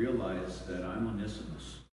long to realize that I'm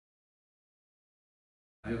Onesimus.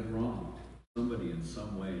 I have wronged somebody in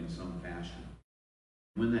some way, in some fashion.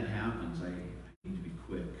 When that happens, I need to be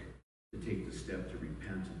quick to take the step to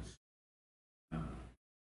repentance.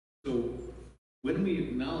 So when we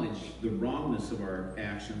acknowledge the wrongness of our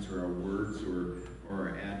actions or our words or our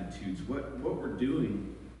attitudes, what we're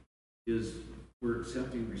doing is we're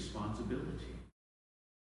accepting responsibility.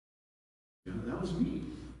 That was me.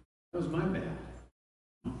 That was my bad.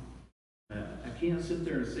 I can't sit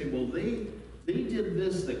there and say, well, they did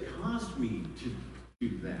this that caused me to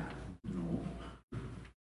do that. No.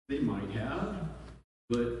 They might have,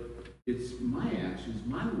 but it's my actions,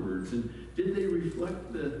 my words, and did they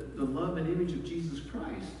reflect the love and image of Jesus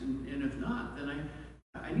Christ? And if not, then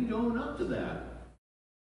I need to own up to that.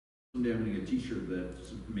 Someday I'm going to get a t-shirt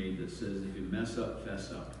that's made that says, if you mess up,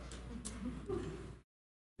 fess up.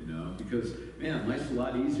 You know, because, man, life's a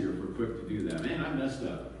lot easier if we're quick to do that. Man, I messed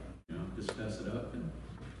up. You know, just fess it up and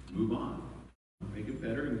move on. Make it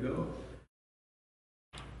better and go.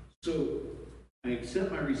 So, I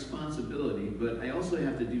accept my responsibility, but I also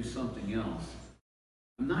have to do something else.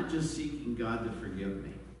 I'm not just seeking God to forgive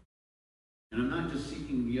me. And I'm not just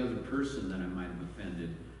seeking the other person that I might have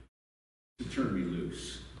offended to turn me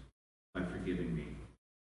loose by forgiving me.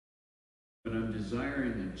 But I'm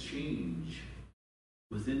desiring a change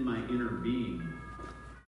within my inner being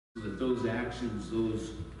so that those actions,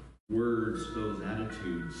 those words, those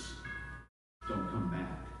attitudes don't come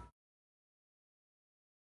back.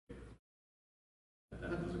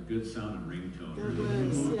 That was a good sounding ringtone. It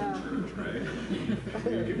was, yeah. Church, right?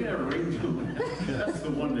 If you can have a ringtone, that's the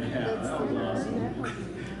one to have. That was awesome.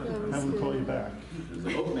 Have them call you back. It's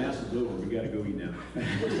like, oh, mass is over. We got to go eat now.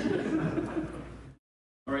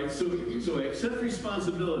 All right, so I accept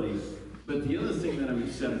responsibility, but the other thing that I'm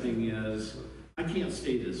accepting is I can't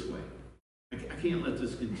stay this way. I can't let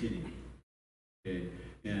this continue. Okay,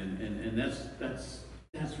 and that's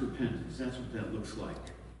repentance. That's what that looks like.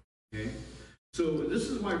 Okay. So this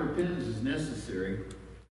is why repentance is necessary,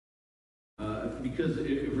 because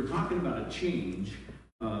if we're talking about a change,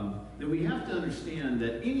 then we have to understand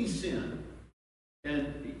that any sin,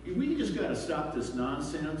 and we just got to stop this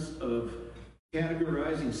nonsense of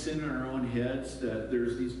categorizing sin in our own heads, that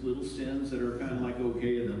there's these little sins that are kind of like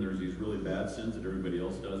okay, and then there's these really bad sins that everybody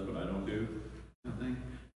else does but I don't do. Nothing.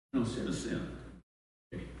 No, sin is sin.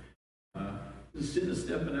 Okay. The sin is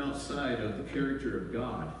stepping outside of the character of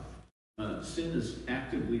God. Sin is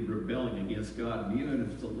actively rebelling against God, and even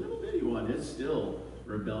if it's a little bitty one, it's still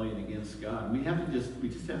rebellion against God. We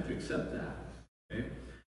just have to accept that, okay?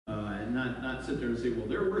 And not sit there and say, well,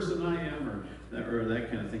 they're worse than I am, or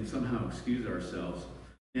that kind of thing. Somehow excuse ourselves.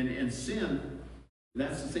 And sin,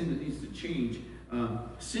 that's the thing that needs to change.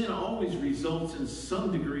 Sin always results in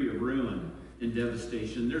some degree of ruin and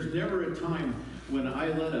devastation. There's never a time when I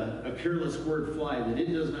let a careless word fly that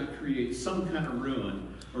it does not create some kind of ruin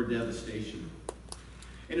or devastation.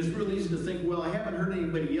 And it's real easy to think, well, I haven't hurt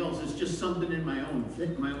anybody else. It's just something in my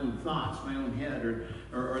own thoughts, my own head,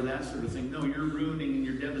 or that sort of thing. No, you're ruining and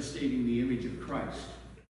you're devastating the image of Christ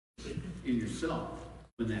in yourself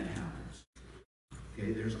when that happens.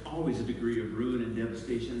 Okay, there's always a degree of ruin and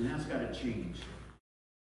devastation, and that's got to change.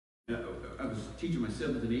 I was teaching my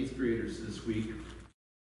 7th and 8th graders this week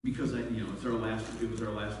because it was our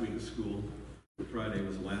last week of school. Friday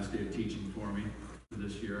was the last day of teaching for me for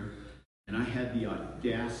this year, and I had the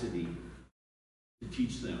audacity to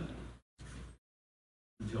teach them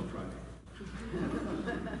until Friday.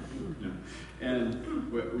 Yeah.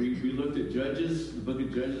 And we looked at Judges, the book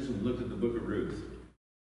of Judges, and we looked at the book of Ruth.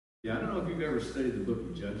 Yeah, I don't know if you've ever studied the book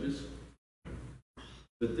of Judges,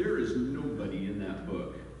 but there is nobody in that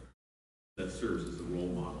book that serves as a role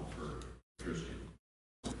model for a Christian.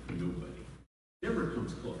 Nobody. Never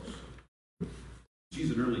comes close.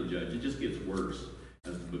 She's an early judge. It just gets worse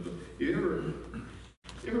as the book goes. You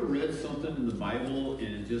ever read something in the Bible and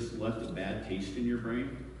it just left a bad taste in your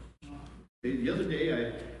brain? The other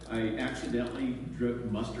day, I accidentally dripped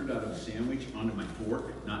mustard out of a sandwich onto my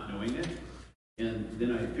fork, not knowing it. And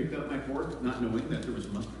then I picked up my fork, not knowing that there was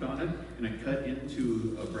mustard on it, and I cut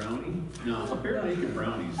into a brownie. Now, a bare naked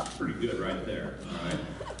brownie is pretty good right there, all right?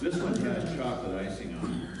 This one had chocolate icing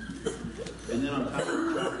on it. And then on top of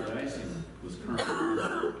the chocolate icing was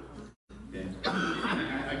caramel. Okay.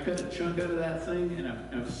 I cut a chunk out of that thing, and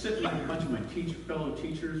I was sitting with a bunch of my fellow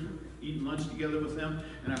teachers, eating lunch together with them,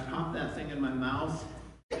 and I popped that thing in my mouth.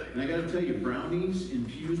 And I got to tell you, brownies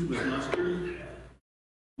infused with mustard,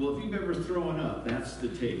 well, if you've ever thrown up, that's the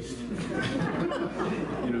taste.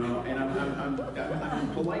 You know, and I'm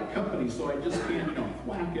in polite company, so I just can't,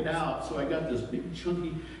 whack it out. So I got this big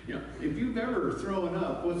chunky, if you've ever thrown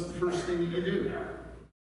up, what's the first thing that you do?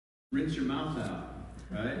 Rinse your mouth out,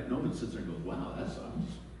 right? No one sits there and goes, wow, that sounds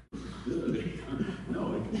good.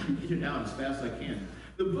 No, I eat it out as fast as I can.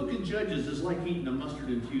 The book of Judges is like eating a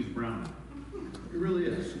mustard-infused brownie. It really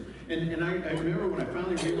is. And I remember when I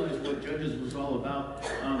finally realized what Judges was all about,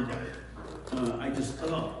 I just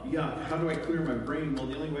thought, how do I clear my brain? Well,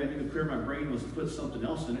 the only way I knew to clear my brain was to put something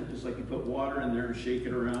else in it, just like you put water in there and shake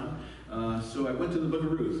it around. So I went to the book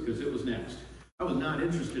of Ruth, because it was next. I was not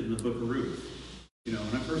interested in the book of Ruth. You know,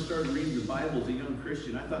 when I first started reading the Bible as a young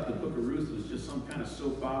Christian, I thought the book of Ruth was just some kind of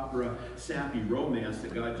soap opera, sappy romance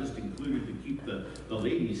that God just included to keep the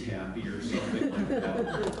ladies happy or something like that.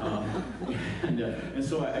 And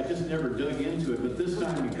so I just never dug into it. But this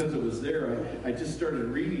time, because it was there, I just started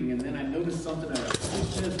reading, and then I noticed something I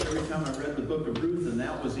always missed every time I read the book of Ruth, and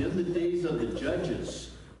that was in the days of the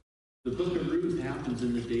judges. The book of Ruth happens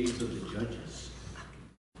in the days of the judges.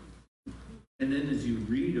 And then as you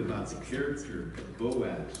read about the character of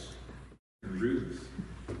Boaz and Ruth,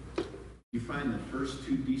 you find the first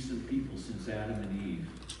two decent people since Adam and Eve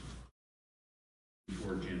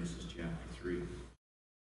before Genesis chapter 3.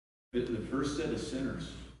 The first set of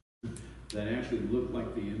sinners that actually looked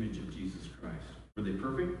like the image of Jesus Christ. Were they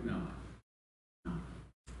perfect? No. No.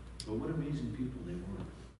 But what amazing people they were.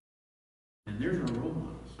 And there's our role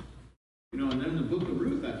models. You know, and then in the book of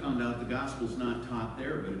Ruth, I found out the gospel's not taught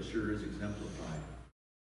there, but it sure is exemplified.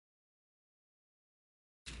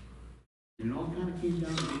 And it all kind of came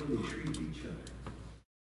down to the way they treated each other.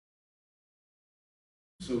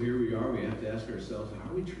 So here we are, we have to ask ourselves,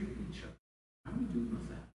 how are we treating each other? How are we doing with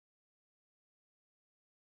that?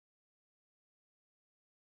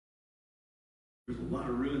 There's a lot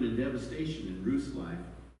of ruin and devastation in Ruth's life.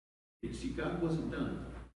 You see, God wasn't done.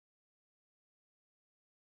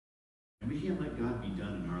 And we can't let God be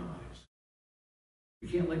done in our lives. We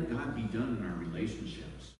can't let God be done in our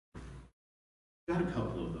relationships. Got a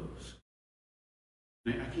couple of those.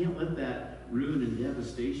 And I can't let that ruin and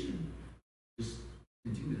devastation just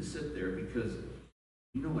continue to sit there, because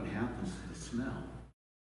you know what happens to the smell.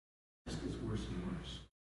 It just gets worse and worse.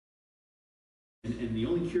 And the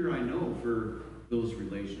only cure I know for those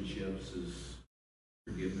relationships is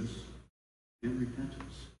forgiveness and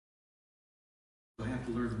repentance. So I have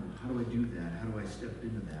to learn, well, how do I do that? How do I step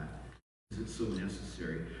into that? Because it's so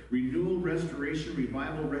necessary. Renewal, restoration,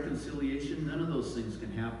 revival, reconciliation, none of those things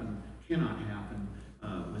cannot happen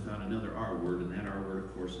without another R word, and that R word,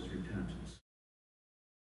 of course, is repentance.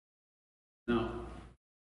 Now,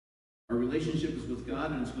 our relationship is with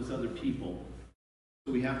God and it's with other people.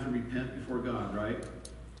 So we have to repent before God, right?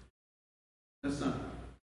 That's not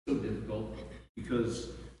so difficult, because,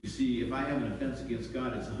 you see, if I have an offense against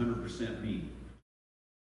God, it's 100% me.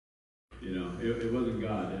 You know, it wasn't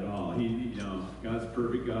God at all. God's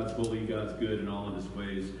perfect, God's holy, God's good in all of his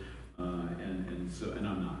ways, and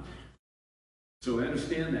I'm not. So I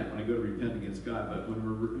understand that when I go to repent against God, but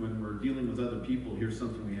when we're dealing with other people, here's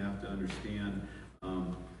something we have to understand,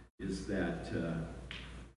 is that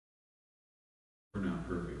we're not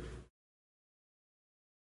perfect.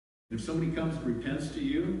 If somebody comes and repents to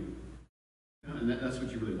you, and that's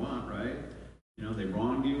what you really want, right? You know, they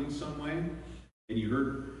wronged you in some way, and you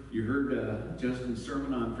heard Justin's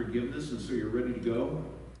sermon on forgiveness, and so you're ready to go.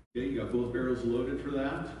 Okay, you got both barrels loaded for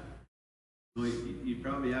that. Well, you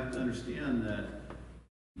probably have to understand that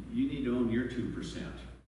you need to own your 2%,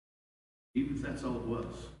 even if that's all it was,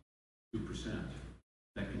 2%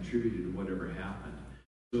 that contributed to whatever happened.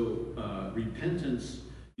 So repentance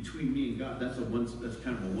between me and God, that's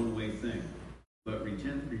kind of a one-way thing. But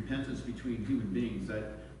repentance between human beings, that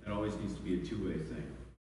always needs to be a two-way thing.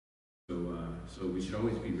 So we should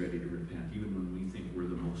always be ready to repent, even when we think we're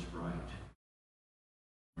the most right.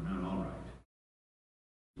 We're not all right.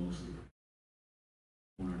 Mostly right.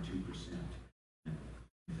 1 or 2%. And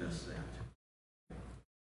confess that.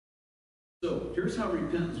 So here's how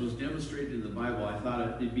repentance was demonstrated in the Bible. I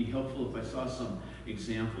thought it'd be helpful if I saw some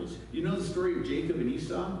examples. You know the story of Jacob and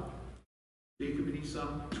Esau? Jacob and Esau,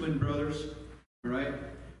 twin brothers. All right?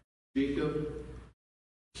 Jacob,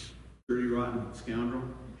 dirty, rotten scoundrel,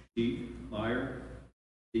 thief, liar,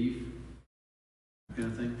 thief, that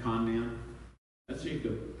kind of thing, con man. That's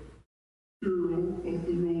Jacob. Hero of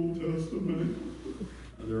the Old Testament.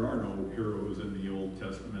 There are no heroes in the Old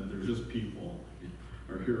Testament. They're just people.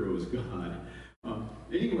 Our hero is God.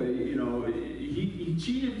 Anyway, you know, he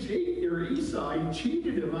cheated Esau. He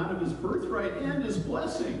cheated him out of his birthright and his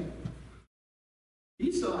blessing.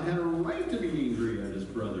 Esau had a right to be angry at his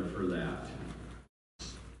brother for that.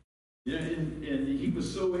 Yeah, and he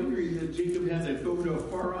was so angry that Jacob had to go to a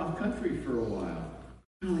far-off country for a while,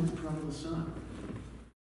 kind of like the prodigal son.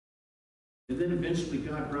 And then eventually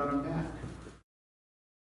God brought him back.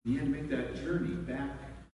 He had to make that journey back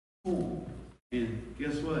home. And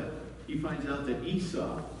guess what? He finds out that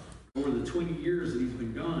Esau, over the 20 years that he's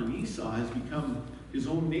been gone, Esau has become his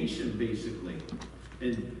own nation, basically.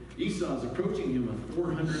 And Esau is approaching him with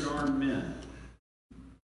 400 armed men.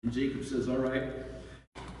 And Jacob says, all right,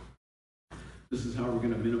 this is how we're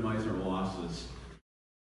going to minimize our losses.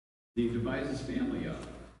 He divides his family up.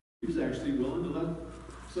 He was actually willing to let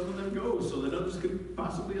some of them go so that others could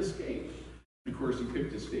possibly escape. Of course, he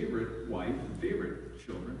picked his favorite wife and favorite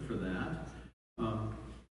children for that.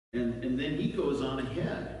 And then he goes on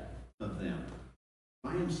ahead of them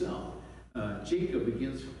by himself. Jacob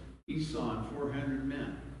against Esau and 400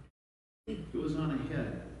 men. He goes on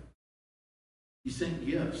ahead. He sent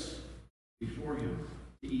gifts before him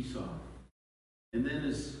to Esau. And then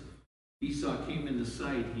as Esau came into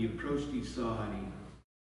sight, he approached Esau and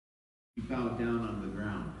he bowed down on the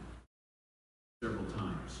ground several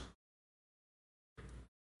times.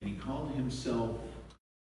 And he called himself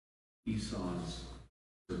Esau's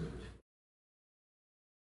servant.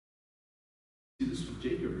 See, this was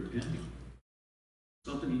Jacob repenting.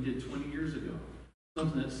 Something he did 20 years ago.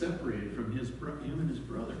 Something that separated from him and his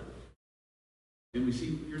brother. And we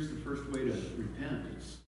see, here's the first way to repent.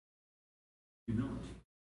 It's humility.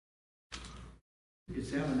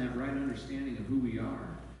 It's having that right understanding of who we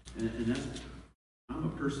are. And that's, I'm a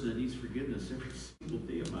person that needs forgiveness every single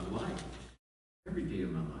day of my life. Every day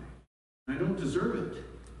of my life. And I don't deserve it.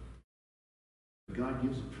 But God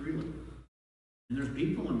gives it freely. And there's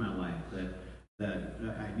people in my life that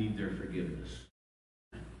I need their forgiveness.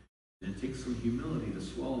 And it takes some humility to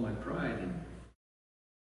swallow my pride and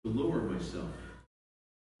to lower myself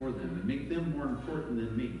for them and make them more important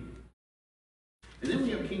than me. And then we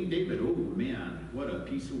have King David. Oh man, what a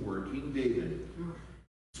piece of work. King David.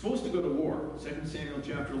 Supposed to go to war. 2 Samuel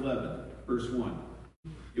chapter 11, verse 1.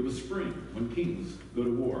 It was spring when kings go to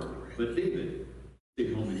war, but David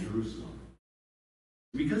stayed home in Jerusalem.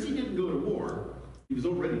 Because he didn't go to war, he was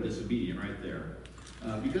already disobedient right there.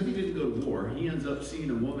 Because he didn't go to war, he ends up seeing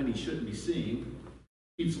a woman he shouldn't be seeing,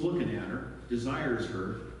 keeps looking at her, desires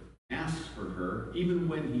her, asks for her, even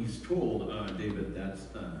when he's told, David, that's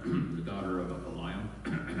the daughter of Eliam,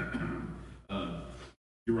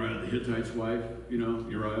 Uriah the Hittite's wife,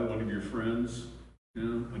 Uriah, one of your friends,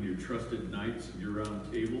 one of your trusted knights of your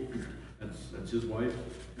round table, that's his wife,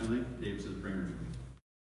 I think. David says, bring her to me.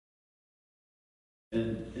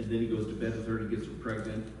 And then he goes to bed with her and he gets her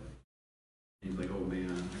pregnant. And he's like, oh man,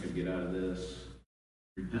 I gotta get out of this.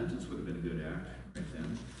 Repentance would have been a good act right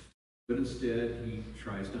then. But instead, he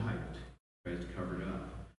tries to hide it, tries to cover it up,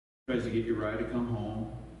 tries to get Uriah to come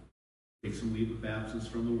home, take some leave of absence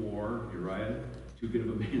from the war. Uriah, too good of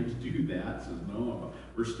a man to do that, says, no,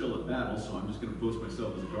 we're still at battle, so I'm just going to post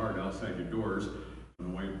myself as a guard outside your doors. I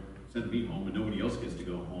don't know why you sent me home, but nobody else gets to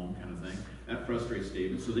go home, kind of thing. That frustrates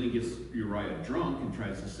David. So then he gets Uriah drunk and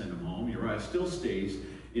tries to send him home. Uriah still stays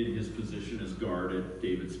in his position as guard at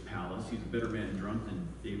David's palace. He's a better man drunk than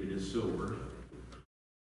David is sober.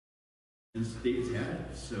 And David's had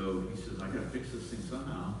it. So he says, I got to fix this thing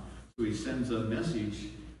somehow. So he sends a message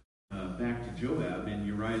back to Joab in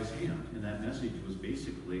Uriah's hand. And that message was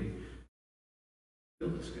basically,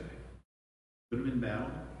 kill this guy. Put him in battle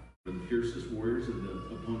where the fiercest warriors of the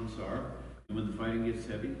opponents are. And when the fighting gets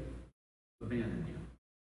heavy, abandon him.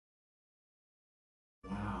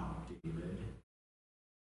 Wow, David.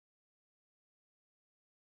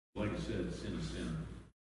 Like I said, sin is sin.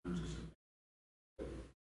 I'm just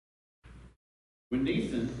when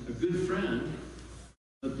Nathan, a good friend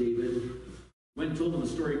of David, went and told him a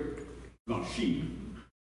story about sheep,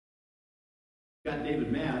 got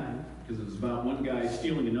David mad because it was about one guy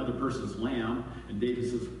stealing another person's lamb, and David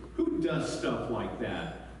says, who does stuff like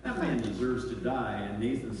that? That man deserves to die. And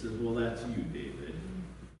Nathan says, well, that's you, David.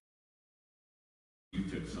 You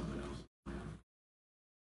took someone else's lamb.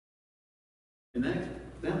 And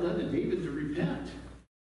that led to David to repent.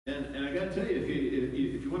 And I got to tell you,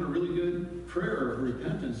 if you want a really good prayer of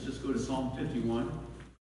repentance, just go to Psalm 51,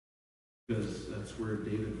 because that's where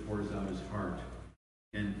David pours out his heart.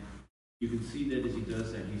 And you can see that as he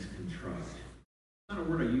does that, he's contrite. It's not a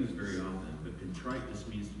word I use very often, but contrite just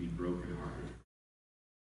means to be brokenhearted.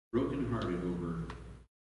 Brokenhearted over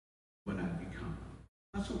what I've become.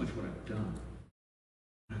 Not so much what I've done,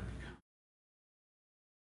 what I've become.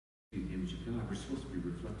 The image of God, we're supposed to be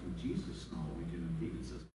reflecting Jesus in all that we do. And David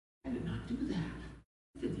says, I did not do that.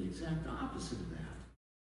 I did the exact opposite of that.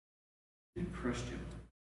 And it crushed him.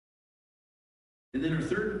 And then our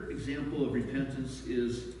third example of repentance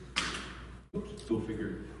is, go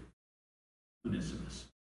figure, Onesimus,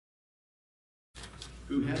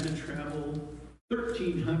 who had to travel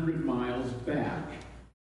 1,300 miles back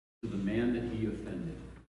to the man that he offended.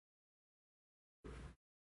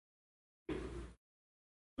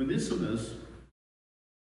 Onesimus,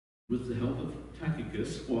 with the help of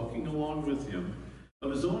Tychicus, walking along with him,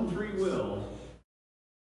 of his own free will,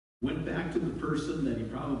 went back to the person that he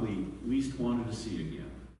probably least wanted to see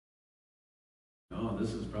again. Oh,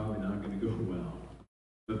 this is probably not going to go well.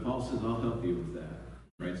 But Paul says, I'll help you with that.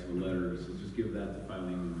 Writes him a letter, says, just give that to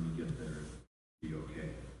Philemon when you get there. Be okay.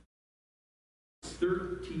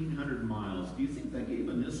 1,300 miles. Do you think that gave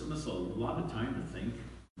Onesimus a lot of time to think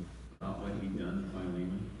about what he'd done to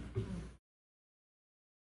Philemon?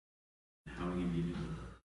 How he needed to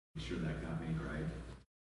make sure that got made right?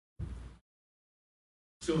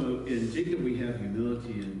 So in Jacob we have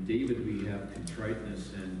humility, in David we have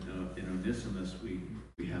contriteness, and in Onesimus we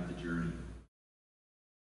have the journey.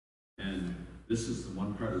 And this is the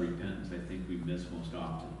one part of repentance I think we miss most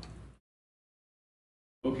often.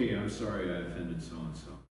 Okay, I'm sorry I offended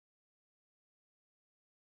so-and-so.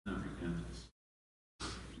 Not repentance.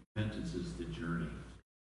 Repentance is the journey.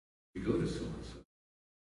 We go to so-and-so,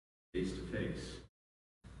 face to face,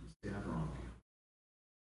 and say, I've wronged you.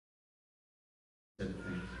 Said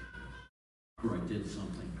things, or I did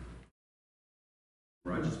something,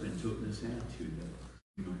 or I've just been took this attitude that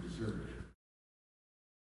you don't deserve.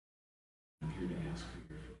 I'm here to ask for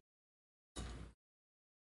your forgiveness.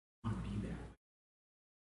 I want to be that way.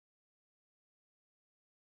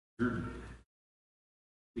 Journey.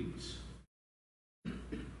 Please.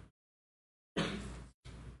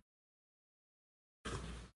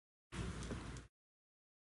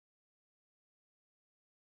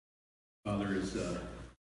 Father,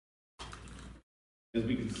 as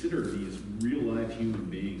we consider these real-life human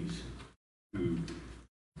beings who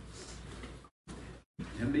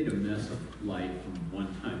have made a mess of life from one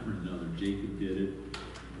time or another. Jacob did it.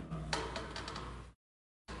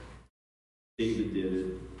 David did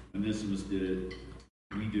it. Onesimus did it.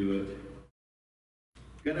 We do it.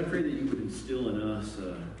 God, I pray that you would instill in us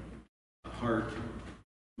a heart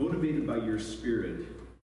motivated by your Spirit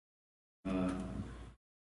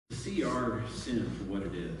to see our sin for what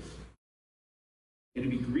it is and to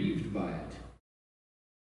be grieved by it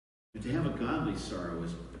and to have a godly sorrow,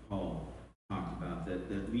 as Paul talked about,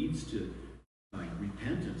 that leads to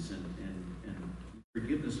repentance and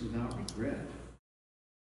forgiveness without regret.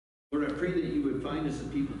 Lord, I pray that you would find us a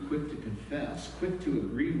people quick to confess, quick to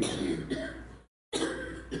agree with you.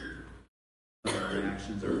 Our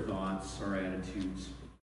actions, our thoughts, our attitudes.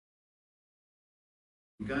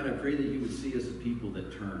 And God, I pray that you would see us a people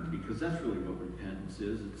that turn, because that's really what repentance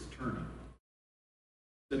is. It's turning.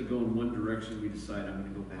 Instead of going one direction, we decide I'm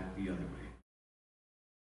going to go back the other way.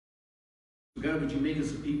 So God, would you make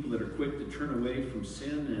us a people that are quick to turn away from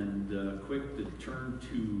sin and quick to turn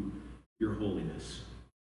to your holiness,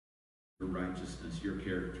 your righteousness, your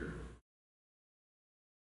character.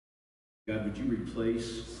 God, would you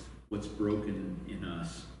replace what's broken in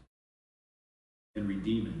us and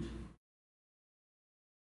redeem it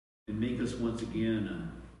and make us once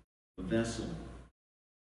again a vessel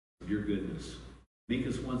of your goodness. Make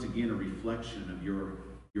us once again a reflection of your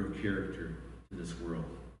character to this world.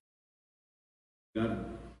 God,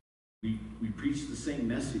 we preach the same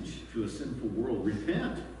message to a sinful world.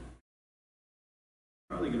 Repent.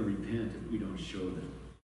 We're probably going to repent if we don't show them.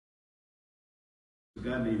 So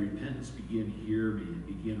God, may repentance begin here, may it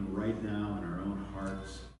begin right now in our own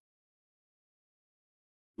hearts.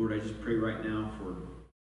 Lord, I just pray right now for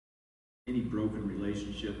any broken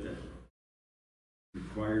relationship that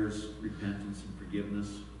requires repentance and forgiveness.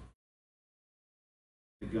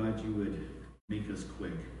 That God, you would make us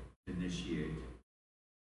quick to initiate.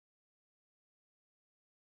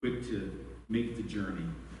 Quick to make the journey.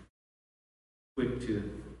 Quick to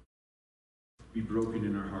be broken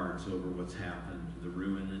in our hearts over what's happened, the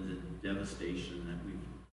ruin and the devastation that we've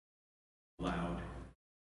allowed.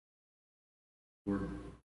 Lord,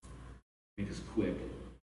 make us quick.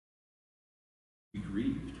 Be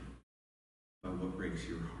grieved by what breaks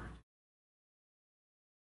your heart.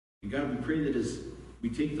 And God, we pray that as we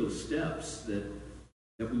take those steps, that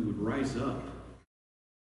we would rise up,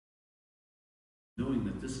 knowing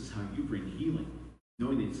that this is how you bring healing,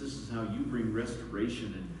 knowing that this is how you bring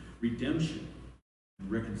restoration and redemption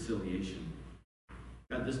and reconciliation.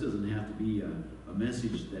 God, this doesn't have to be a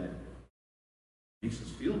message that makes us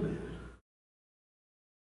feel bad.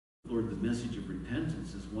 Lord, the message of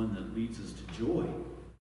repentance is one that leads us to joy,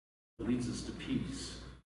 that leads us to peace,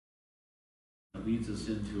 that leads us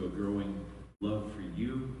into a growing love for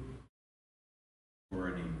you, for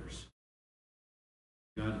our neighbors.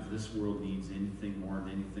 God, if this world needs anything more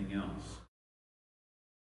than anything else,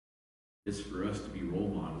 it's for us to be role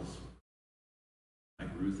models, like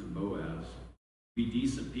Ruth and Boaz, be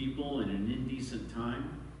decent people in an indecent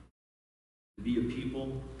time, to be a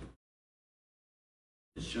people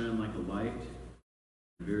that shine like a light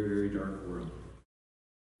in a very, very dark world.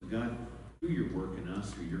 So God, do your work in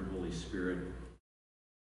us through your Holy Spirit,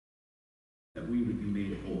 that we would be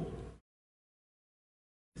made whole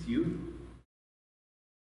with you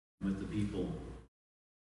and with the people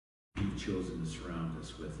you've chosen to surround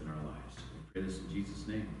us with in our lives. We pray this in Jesus'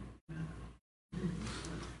 name. Amen.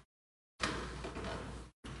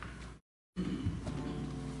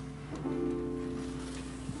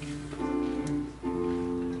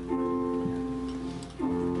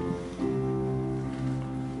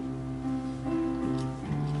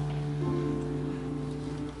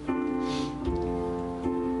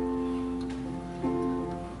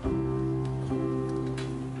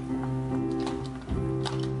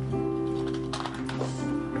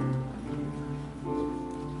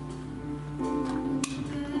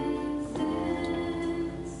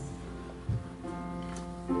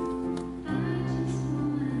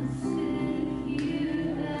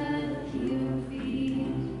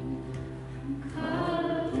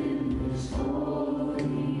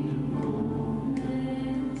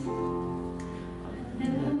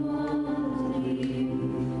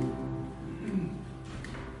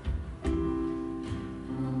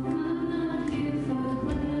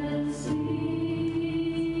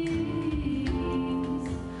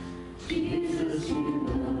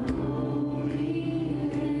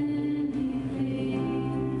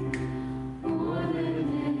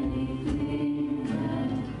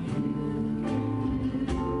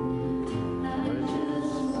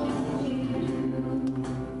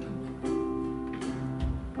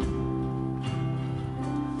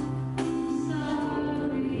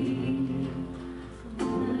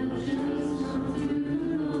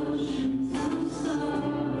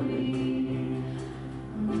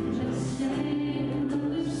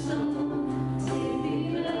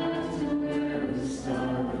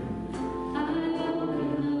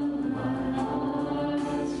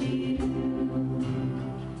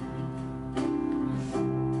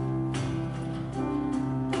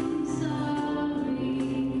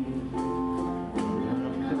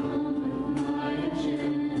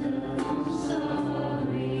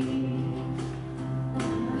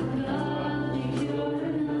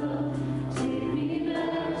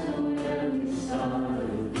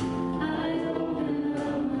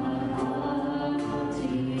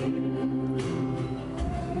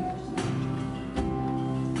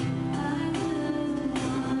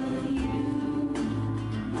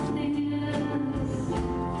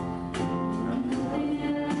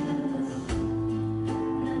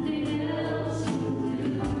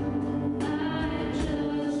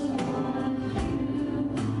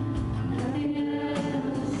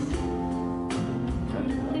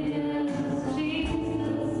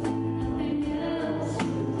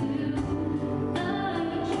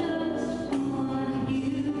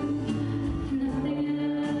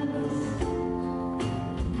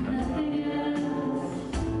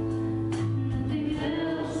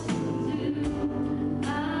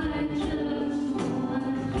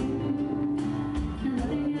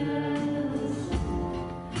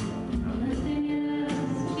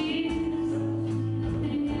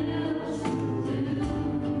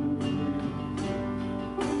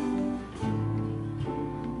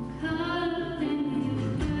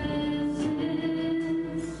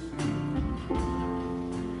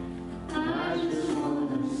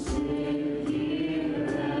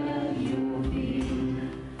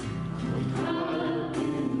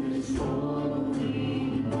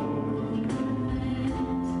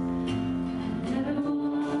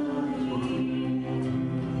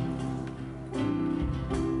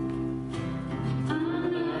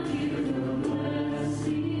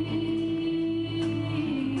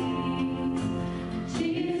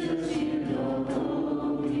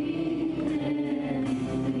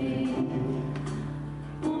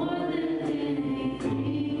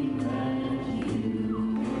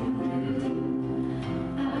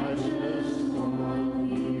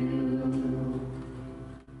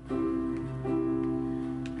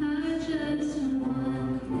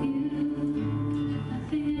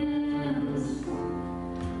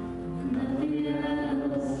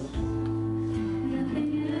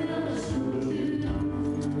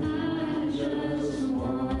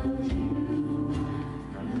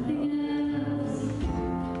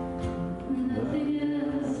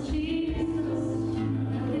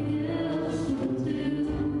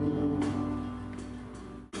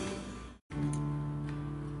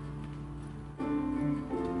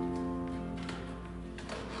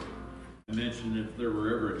 there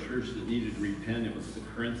were ever a church that needed to repent, it was the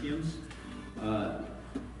Corinthians.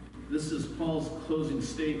 This is Paul's closing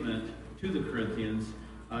statement to the Corinthians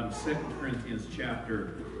out of 2 Corinthians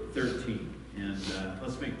chapter 13. And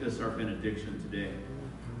let's make this our benediction today.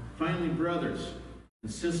 Finally, brothers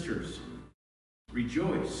and sisters,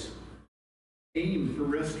 rejoice, aim for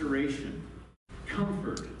restoration,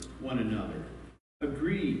 comfort one another,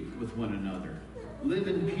 agree with one another, live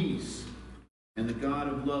in peace, and the God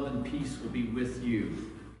of love and peace will be with you.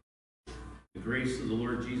 The grace of the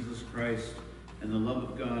Lord Jesus Christ and the love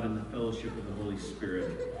of God and the fellowship of the Holy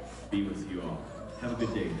Spirit be with you all. Have a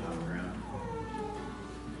good day, Tom Brown.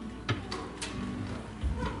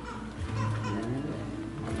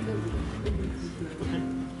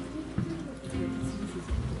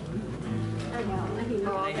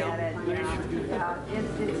 I get it, yeah,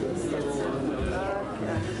 it's extensive.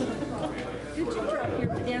 Did you drop your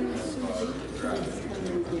pen, Susie?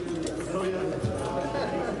 Oh, yeah.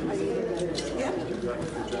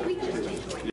 Yeah. We just